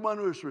 everyone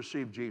who has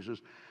received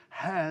Jesus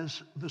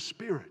has the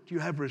Spirit. You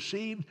have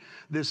received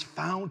this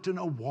fountain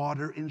of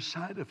water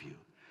inside of you.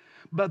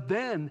 But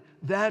then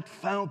that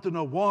fountain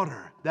of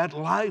water, that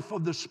life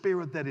of the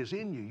Spirit that is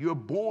in you, you're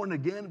born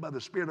again by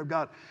the Spirit of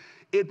God,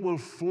 it will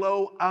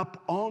flow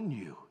up on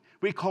you.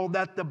 We call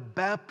that the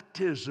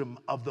baptism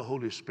of the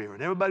Holy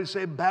Spirit. Everybody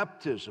say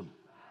baptism.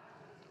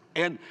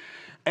 And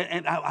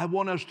I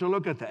want us to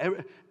look at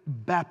that.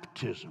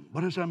 Baptism.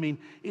 What does that mean?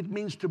 It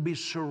means to be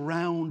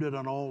surrounded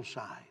on all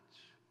sides.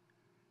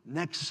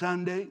 Next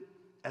Sunday,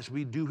 as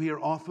we do here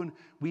often,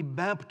 we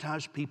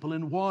baptize people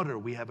in water.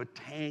 We have a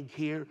tank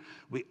here.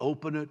 We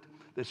open it.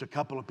 There's a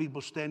couple of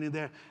people standing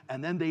there,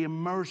 and then they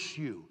immerse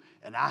you.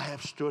 And I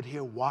have stood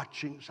here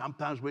watching,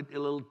 sometimes with a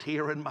little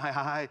tear in my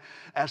eye,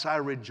 as I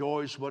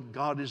rejoice what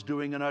God is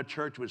doing in our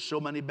church with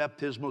so many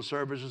baptismal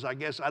services. I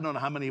don't know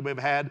how many we've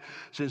had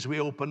since we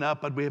opened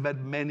up, but we've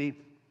had many.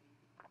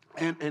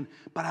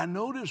 But I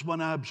noticed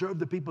when I observed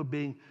the people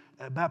being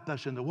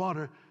baptized in the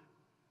water,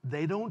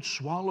 they don't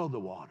swallow the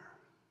water.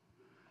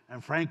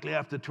 And frankly,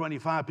 after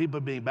 25 people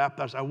being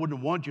baptized, I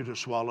wouldn't want you to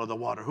swallow the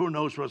water. Who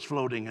knows what's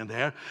floating in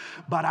there?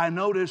 But I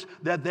noticed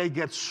that they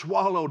get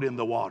swallowed in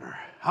the water.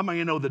 How many of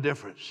you know the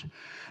difference?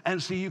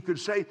 And see, you could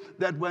say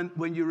that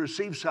when you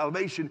receive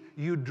salvation,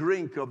 you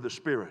drink of the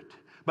Spirit.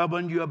 But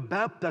when you are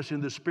baptized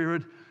in the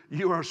Spirit,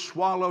 you are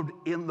swallowed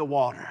in the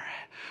water.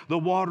 The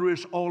water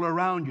is all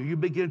around you. You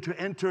begin to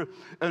enter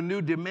a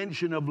new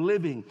dimension of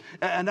living.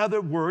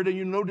 Another word, and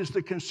you notice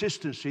the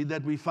consistency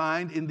that we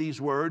find in these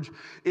words,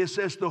 it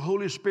says the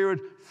Holy Spirit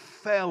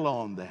fell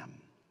on them.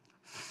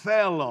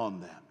 Fell on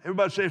them.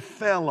 Everybody say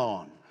fell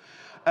on.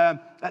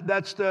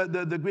 That's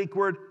the Greek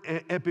word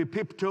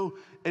epipipto,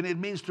 and it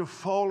means to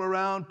fall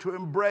around, to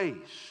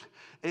embrace.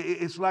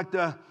 It's like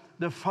the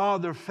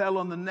Father fell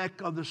on the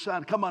neck of the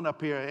Son. Come on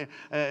up here.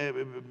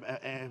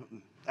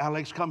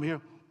 Alex, come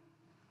here.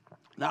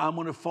 Now, I'm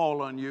going to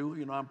fall on you.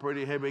 You know, I'm a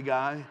pretty heavy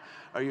guy.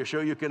 Are you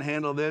sure you can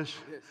handle this?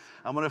 Yes.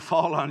 I'm going to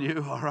fall on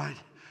you, all right?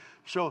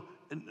 So,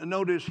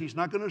 notice he's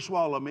not going to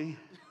swallow me.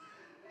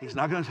 He's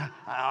not going to.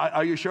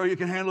 Are you sure you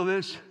can handle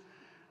this?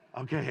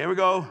 Okay, here we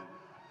go.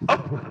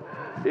 Oh,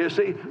 you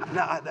see,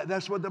 now,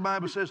 that's what the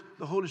Bible says.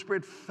 The Holy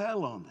Spirit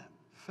fell on them.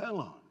 Fell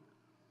on.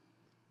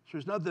 So,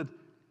 it's not that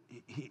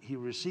he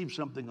received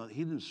something,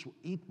 he didn't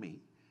eat me.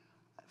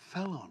 It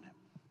fell on him.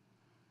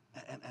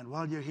 And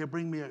while you're here,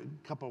 bring me a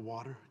cup of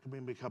water.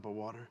 Bring me a cup of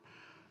water.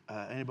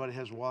 Anybody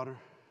has water?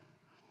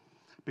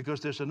 Because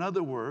there's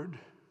another word.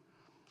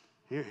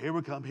 Here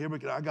we come. Here we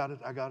go. I got it.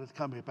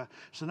 Come here.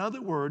 It's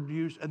another word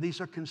used, and these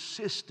are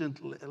consistent.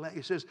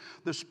 It says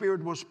the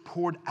Spirit was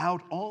poured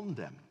out on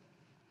them.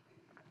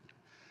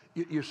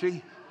 You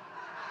see?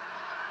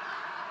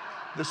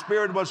 The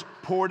Spirit was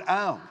poured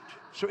out.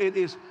 So it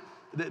is.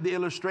 The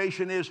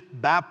illustration is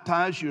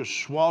baptized, you're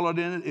swallowed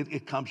in it,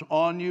 it comes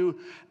on you,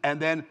 and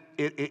then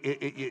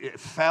it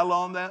fell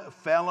on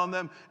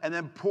them, and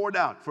then poured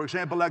out. For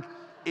example, like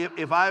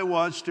if I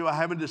was to, I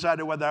haven't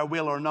decided whether I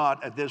will or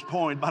not at this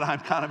point, but I'm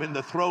kind of in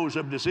the throes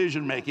of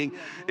decision making.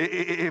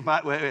 If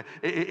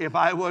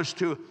I was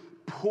to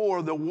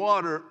pour the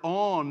water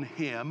on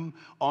him,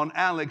 on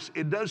Alex,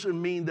 it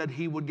doesn't mean that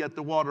he would get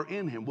the water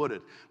in him, would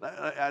it?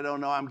 I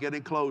don't know, I'm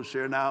getting close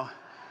here now.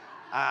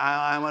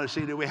 I want to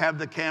see, do we have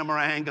the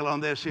camera angle on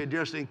this here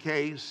just in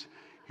case?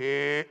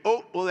 Here.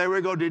 Oh, well, there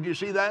we go. Did you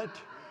see that?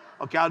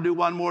 Okay, I'll do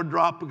one more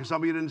drop because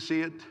some of you didn't see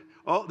it.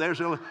 Oh,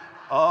 there's a.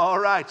 All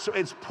right, so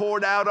it's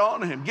poured out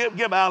on him.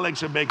 Give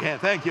Alex a big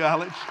hand. Thank you,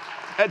 Alex.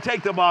 And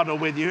take the bottle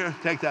with you.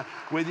 Take that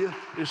with you.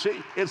 You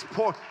see, it's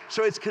poured.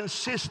 So it's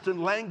consistent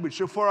language.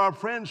 So for our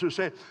friends who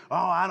say, oh,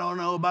 I don't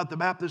know about the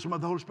baptism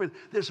of the Holy Spirit,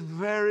 this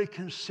very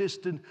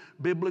consistent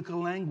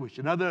biblical language.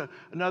 Another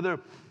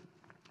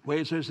way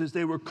it says is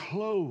they were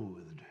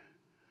clothed,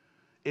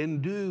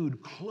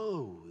 endued,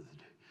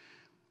 clothed.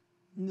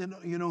 You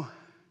know,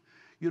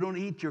 you don't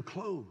eat your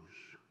clothes.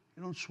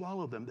 You don't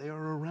swallow them. They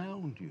are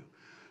around you.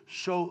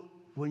 So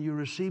when you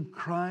receive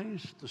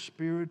Christ, the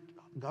Spirit,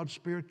 God's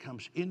Spirit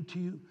comes into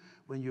you.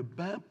 When you're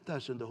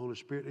baptized in the Holy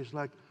Spirit, it's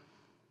like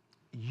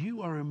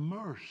you are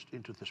immersed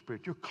into the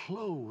Spirit. You're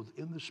clothed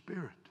in the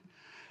Spirit.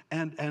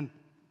 And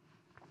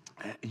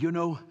you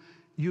know,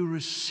 you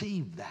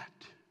receive that.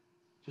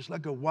 Just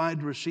like a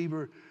wide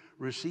receiver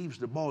receives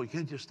the ball. You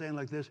can't just stand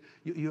like this.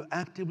 You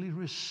actively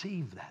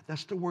receive that.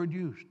 That's the word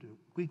used. The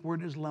Greek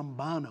word is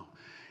lambano.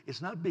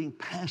 It's not being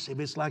passive.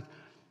 It's like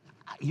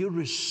you're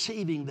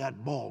receiving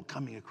that ball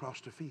coming across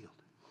the field.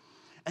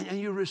 And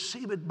you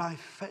receive it by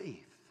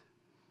faith.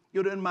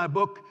 You know, in my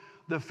book,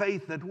 The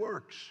Faith That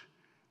Works,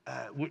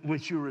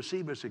 which you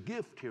receive as a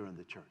gift here in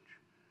the church.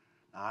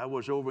 Now, I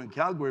was over in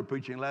Calgary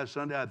preaching last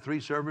Sunday. I had 3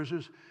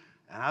 services.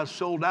 And I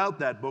sold out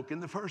that book in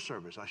the first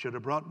service. I should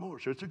have brought more.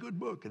 So it's a good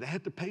book. And they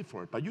had to pay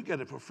for it. But you get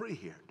it for free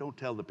here. Don't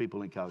tell the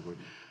people in Calgary.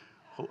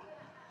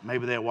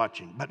 Maybe they're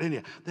watching. But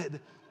anyway,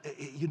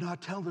 you know, I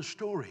tell the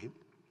story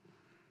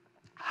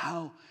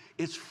how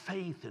it's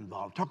faith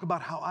involved. Talk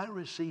about how I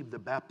received the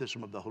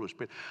baptism of the Holy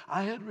Spirit.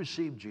 I had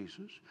received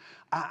Jesus.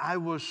 I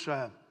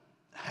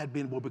had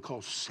been what we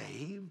call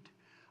saved.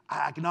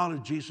 I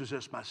acknowledged Jesus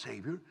as my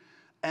Savior.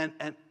 And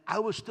I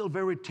was still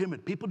very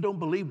timid. People don't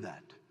believe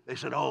that. They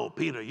said, oh,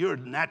 Peter, you're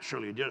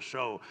naturally just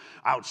so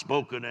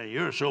outspoken and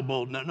you're so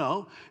bold.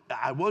 No,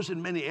 I was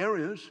in many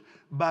areas,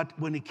 but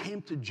when it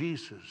came to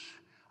Jesus,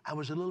 I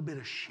was a little bit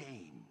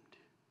ashamed.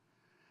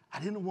 I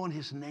didn't want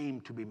his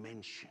name to be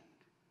mentioned.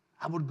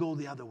 I would go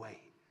the other way.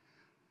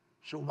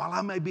 So while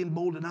I may be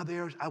bold in other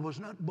areas, I was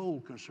not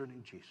bold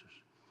concerning Jesus.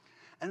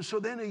 And so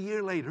then a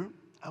year later,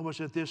 I was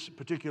at this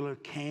particular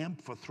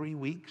camp for 3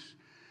 weeks.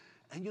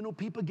 And you know,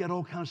 people get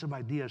all kinds of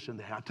ideas in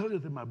their head. I tell you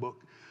it in my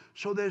book.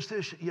 So there's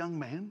this young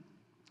man.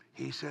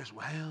 He says,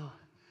 well,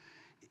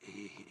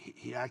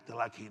 he acted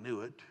like he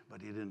knew it, but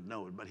he didn't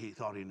know it, but he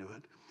thought he knew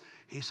it.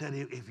 He said,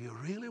 if you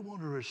really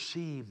want to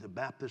receive the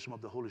baptism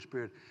of the Holy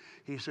Spirit,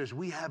 he says,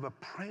 we have a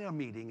prayer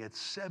meeting at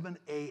 7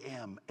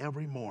 a.m.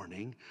 every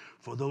morning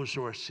for those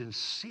who are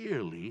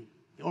sincerely,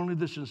 only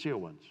the sincere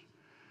ones,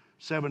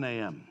 7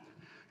 a.m.,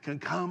 can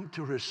come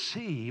to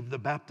receive the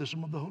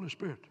baptism of the Holy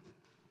Spirit.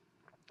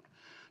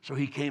 So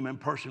he came and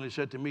personally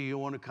said to me, you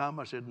want to come?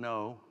 I said,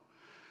 no.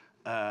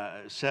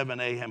 7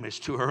 a.m. is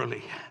too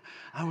early.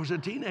 I was a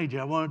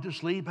teenager. I wanted to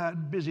sleep. I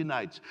had busy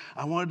nights.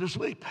 I wanted to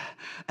sleep.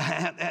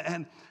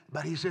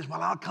 But he says,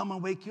 well, I'll come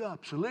and wake you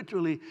up. So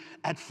literally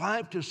at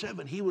 5 to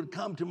 7, he would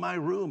come to my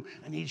room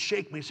and he'd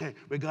shake me and say,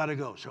 we got to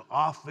go. So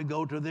off we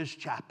go to this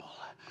chapel.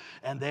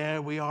 And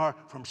there we are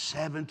from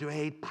 7 to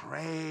 8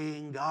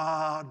 praying,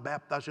 God,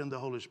 baptize in the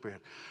Holy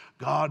Spirit.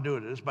 God, do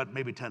it. There's about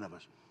maybe 10 of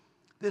us.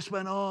 This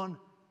went on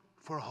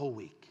for a whole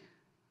week.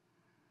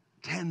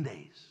 10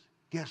 days.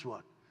 Guess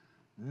what?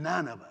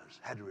 None of us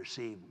had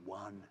received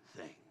one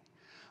thing.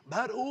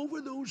 But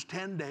over those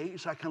 10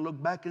 days, I can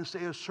look back and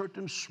say a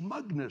certain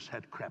smugness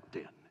had crept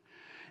in.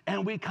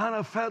 And we kind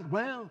of felt,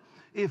 well,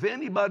 if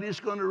anybody's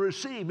going to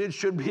receive, it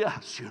should be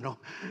us, you know.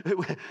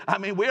 I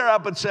mean, we're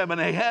up at 7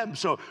 a.m.,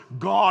 so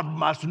God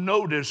must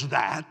notice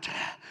that.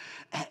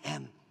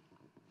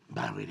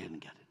 But we didn't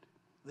get it.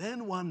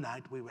 Then one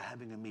night we were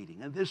having a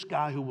meeting, and this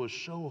guy who was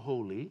so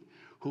holy,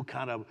 who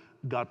kind of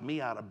got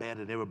me out of bed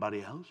and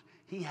everybody else,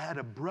 he had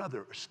a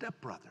brother, a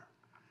stepbrother,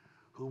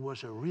 who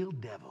was a real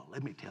devil,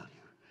 let me tell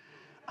you.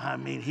 I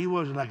mean, he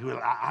wasn't like,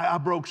 I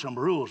broke some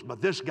rules,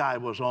 but this guy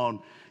was on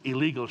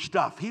illegal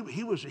stuff. He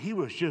was,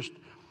 you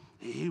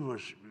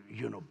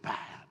know, bad.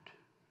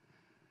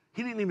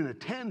 He didn't even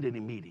attend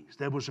any meetings.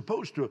 That was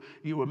supposed to,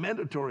 you were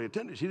mandatory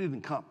attendance. He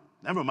didn't come.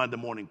 Never mind the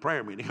morning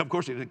prayer meeting. Of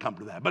course, he didn't come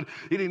to that, but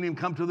he didn't even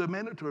come to the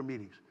mandatory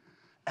meetings.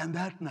 And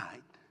that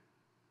night,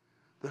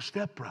 the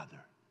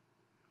stepbrother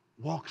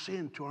walks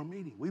into our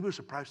meeting. We were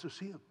surprised to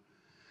see him.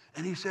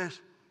 And he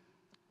says,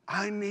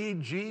 I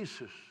need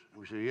Jesus.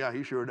 And we said, yeah,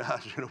 he sure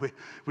does. You know,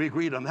 we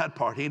agreed on that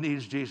part. He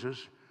needs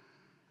Jesus.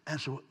 And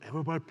so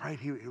everybody prayed.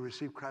 He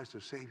received Christ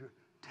as Savior.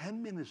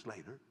 10 minutes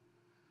later,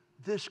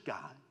 this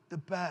guy, the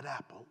bad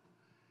apple,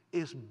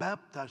 is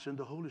baptized in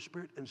the Holy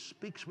Spirit and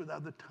speaks with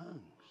other tongues.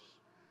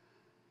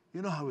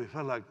 You know how we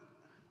felt like,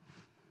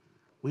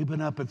 we've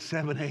been up at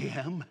 7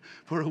 a.m.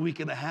 for a week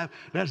and a half.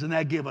 Doesn't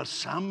that give us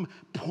some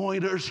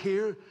pointers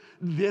here?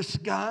 This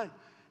guy.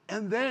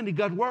 And then he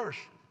got worse.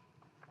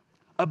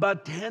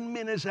 About 10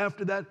 minutes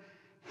after that,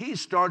 he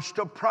starts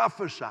to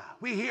prophesy.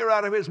 We hear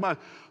out of his mouth,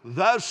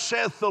 thus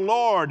saith the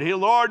Lord. The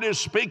Lord is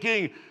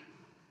speaking.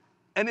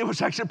 And it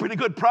was actually a pretty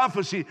good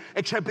prophecy,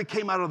 except it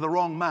came out of the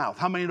wrong mouth.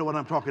 How many know what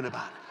I'm talking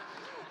about?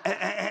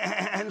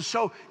 And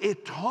so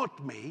it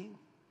taught me,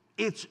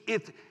 it's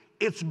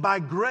by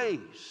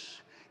grace.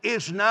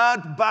 It's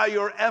not by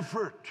your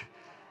effort.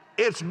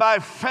 It's by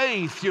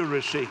faith you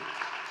receive.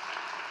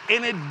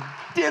 And it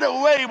did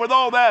away with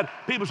all that.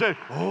 People say,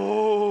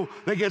 oh,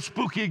 they get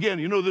spooky again.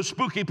 You know, the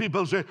spooky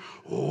people say,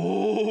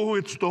 oh,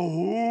 it's the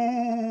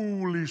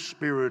Holy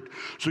Spirit.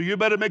 So you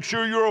better make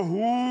sure you're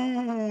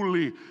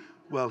holy.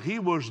 Well, he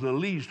was the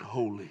least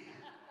holy.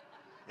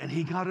 And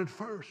he got it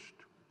first.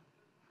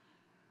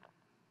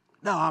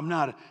 Now, I'm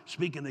not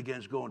speaking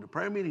against going to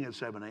prayer meeting at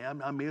 7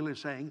 a.m. I'm merely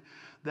saying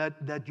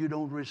that you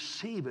don't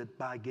receive it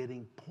by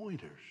getting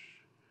pointers.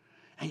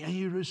 And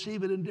you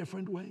receive it in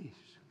different ways.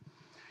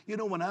 You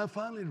know, when I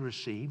finally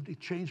received, it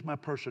changed my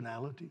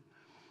personality.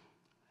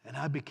 And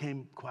I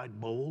became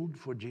quite bold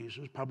for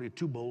Jesus, probably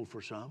too bold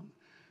for some.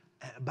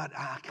 But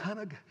I kind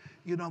of,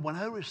 you know, when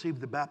I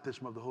received the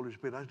baptism of the Holy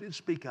Spirit, I did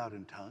speak out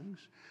in tongues.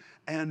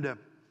 And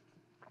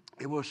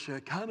it was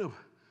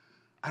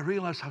I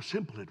realized how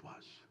simple it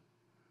was.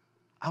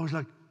 I was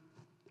like,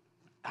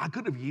 I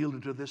could have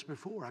yielded to this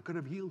before. I could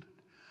have yielded.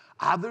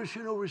 Others,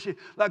 you know, receive.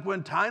 Like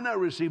when Tina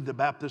received the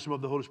baptism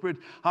of the Holy Spirit,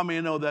 how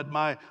many know that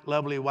my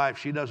lovely wife,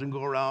 she doesn't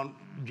go around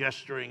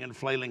gesturing and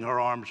flailing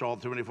her arms all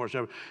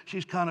 24/7.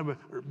 She's kind of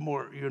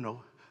more, you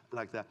know,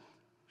 like that.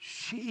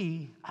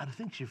 I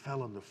think she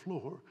fell on the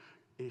floor.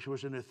 She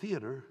was in a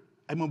theater.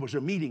 I mean, it was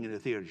a meeting in a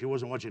theater. She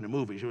wasn't watching a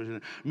movie. She was in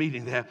a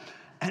meeting there.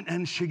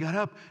 And she got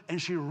up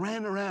and she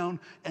ran around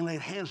and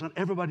laid hands on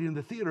everybody in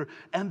the theater,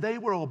 and they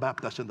were all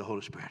baptized in the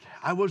Holy Spirit.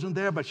 I wasn't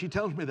there, but she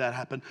tells me that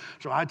happened,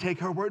 so I take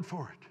her word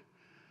for it.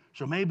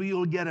 So maybe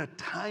you'll get a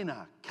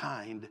Tina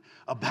kind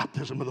of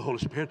baptism of the Holy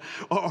Spirit,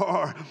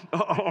 or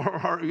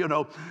you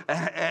know,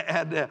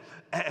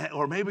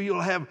 or maybe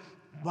you'll have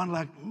one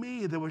like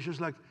me that was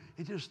just like,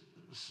 it just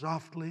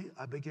softly,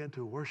 I began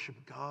to worship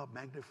God,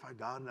 magnify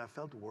God, and I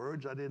felt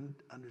words I didn't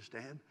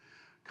understand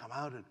come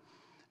out, and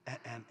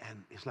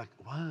it's like,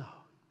 wow,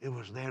 it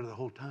was there the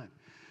whole time.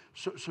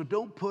 So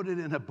don't put it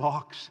in a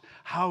box,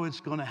 how it's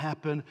going to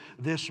happen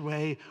this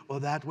way or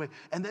that way.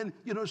 And then,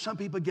 you know, some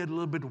people get a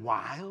little bit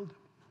wild.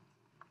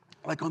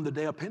 Like on the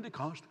day of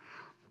Pentecost,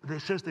 they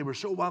says they were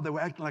so wild, they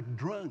were acting like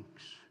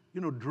drunks. You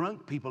know,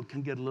 drunk people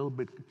can get a little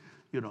bit,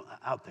 you know,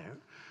 out there.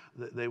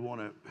 They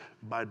want to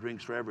buy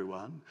drinks for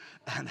everyone,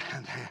 and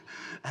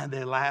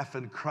they laugh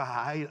and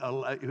cry.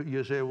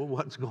 You say, well,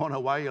 what's going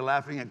on? Why are you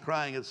laughing and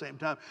crying at the same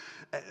time?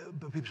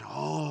 But people say,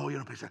 oh, you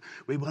know, people say,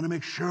 we want to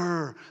make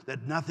sure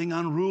that nothing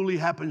unruly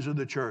happens in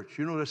the church.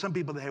 You know, there's some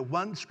people that have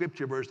one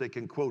scripture verse they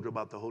can quote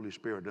about the Holy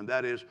Spirit, and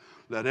that is,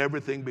 let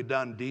everything be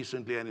done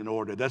decently and in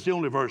order. That's the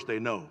only verse they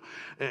know.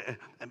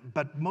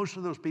 But most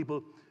of those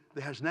people,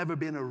 there has never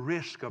been a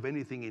risk of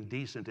anything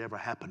indecent ever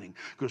happening,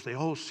 because they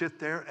all sit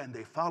there and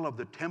they follow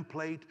the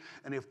template,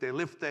 and if they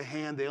lift their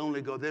hand, they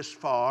only go this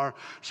far,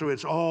 so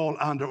it's all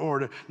under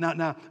order.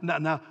 Now,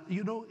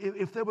 you know,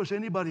 if there was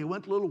anybody who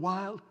went a little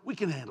wild, we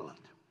can handle it.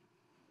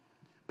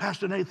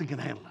 Pastor Nathan can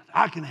handle it.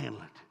 I can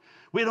handle it.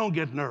 We don't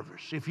get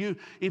nervous. If you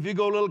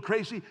go a little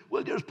crazy,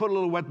 we'll just put a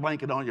little wet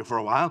blanket on you for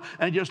a while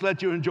and just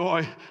let you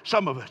enjoy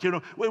some of it. You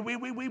know,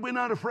 we're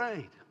not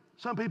afraid.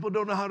 Some people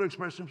don't know how to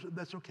express themselves.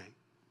 That's okay.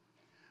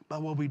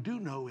 But what we do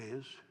know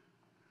is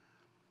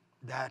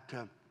that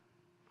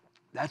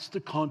that's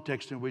the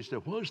context in which there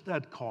was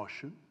that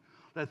caution,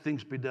 that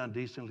things be done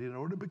decently in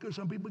order, because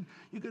some people,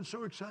 you get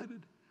so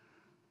excited.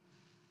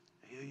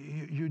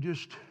 You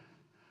just,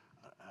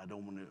 I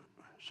don't want to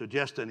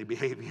suggest any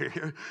behavior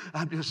here.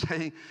 I'm just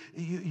saying,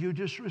 you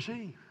just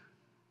receive.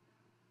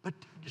 But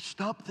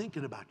stop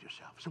thinking about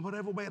yourself. So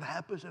whatever way it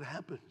happens, it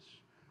happens.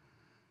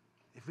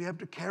 If we have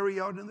to carry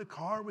out in the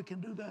car, we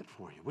can do that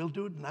for you. We'll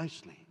do it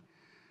nicely.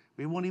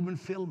 We won't even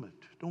film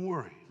it. Don't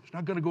worry. It's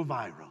not going to go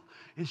viral.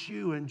 It's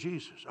you and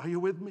Jesus. Are you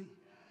with me?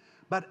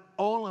 But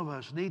all of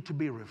us need to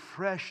be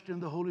refreshed in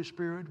the Holy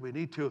Spirit. We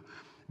need to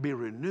be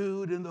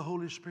renewed in the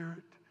Holy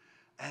Spirit.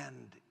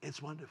 And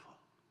it's wonderful.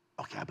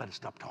 Okay, I better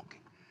stop talking.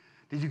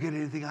 Did you get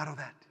anything out of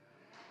that?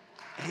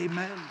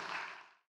 Amen.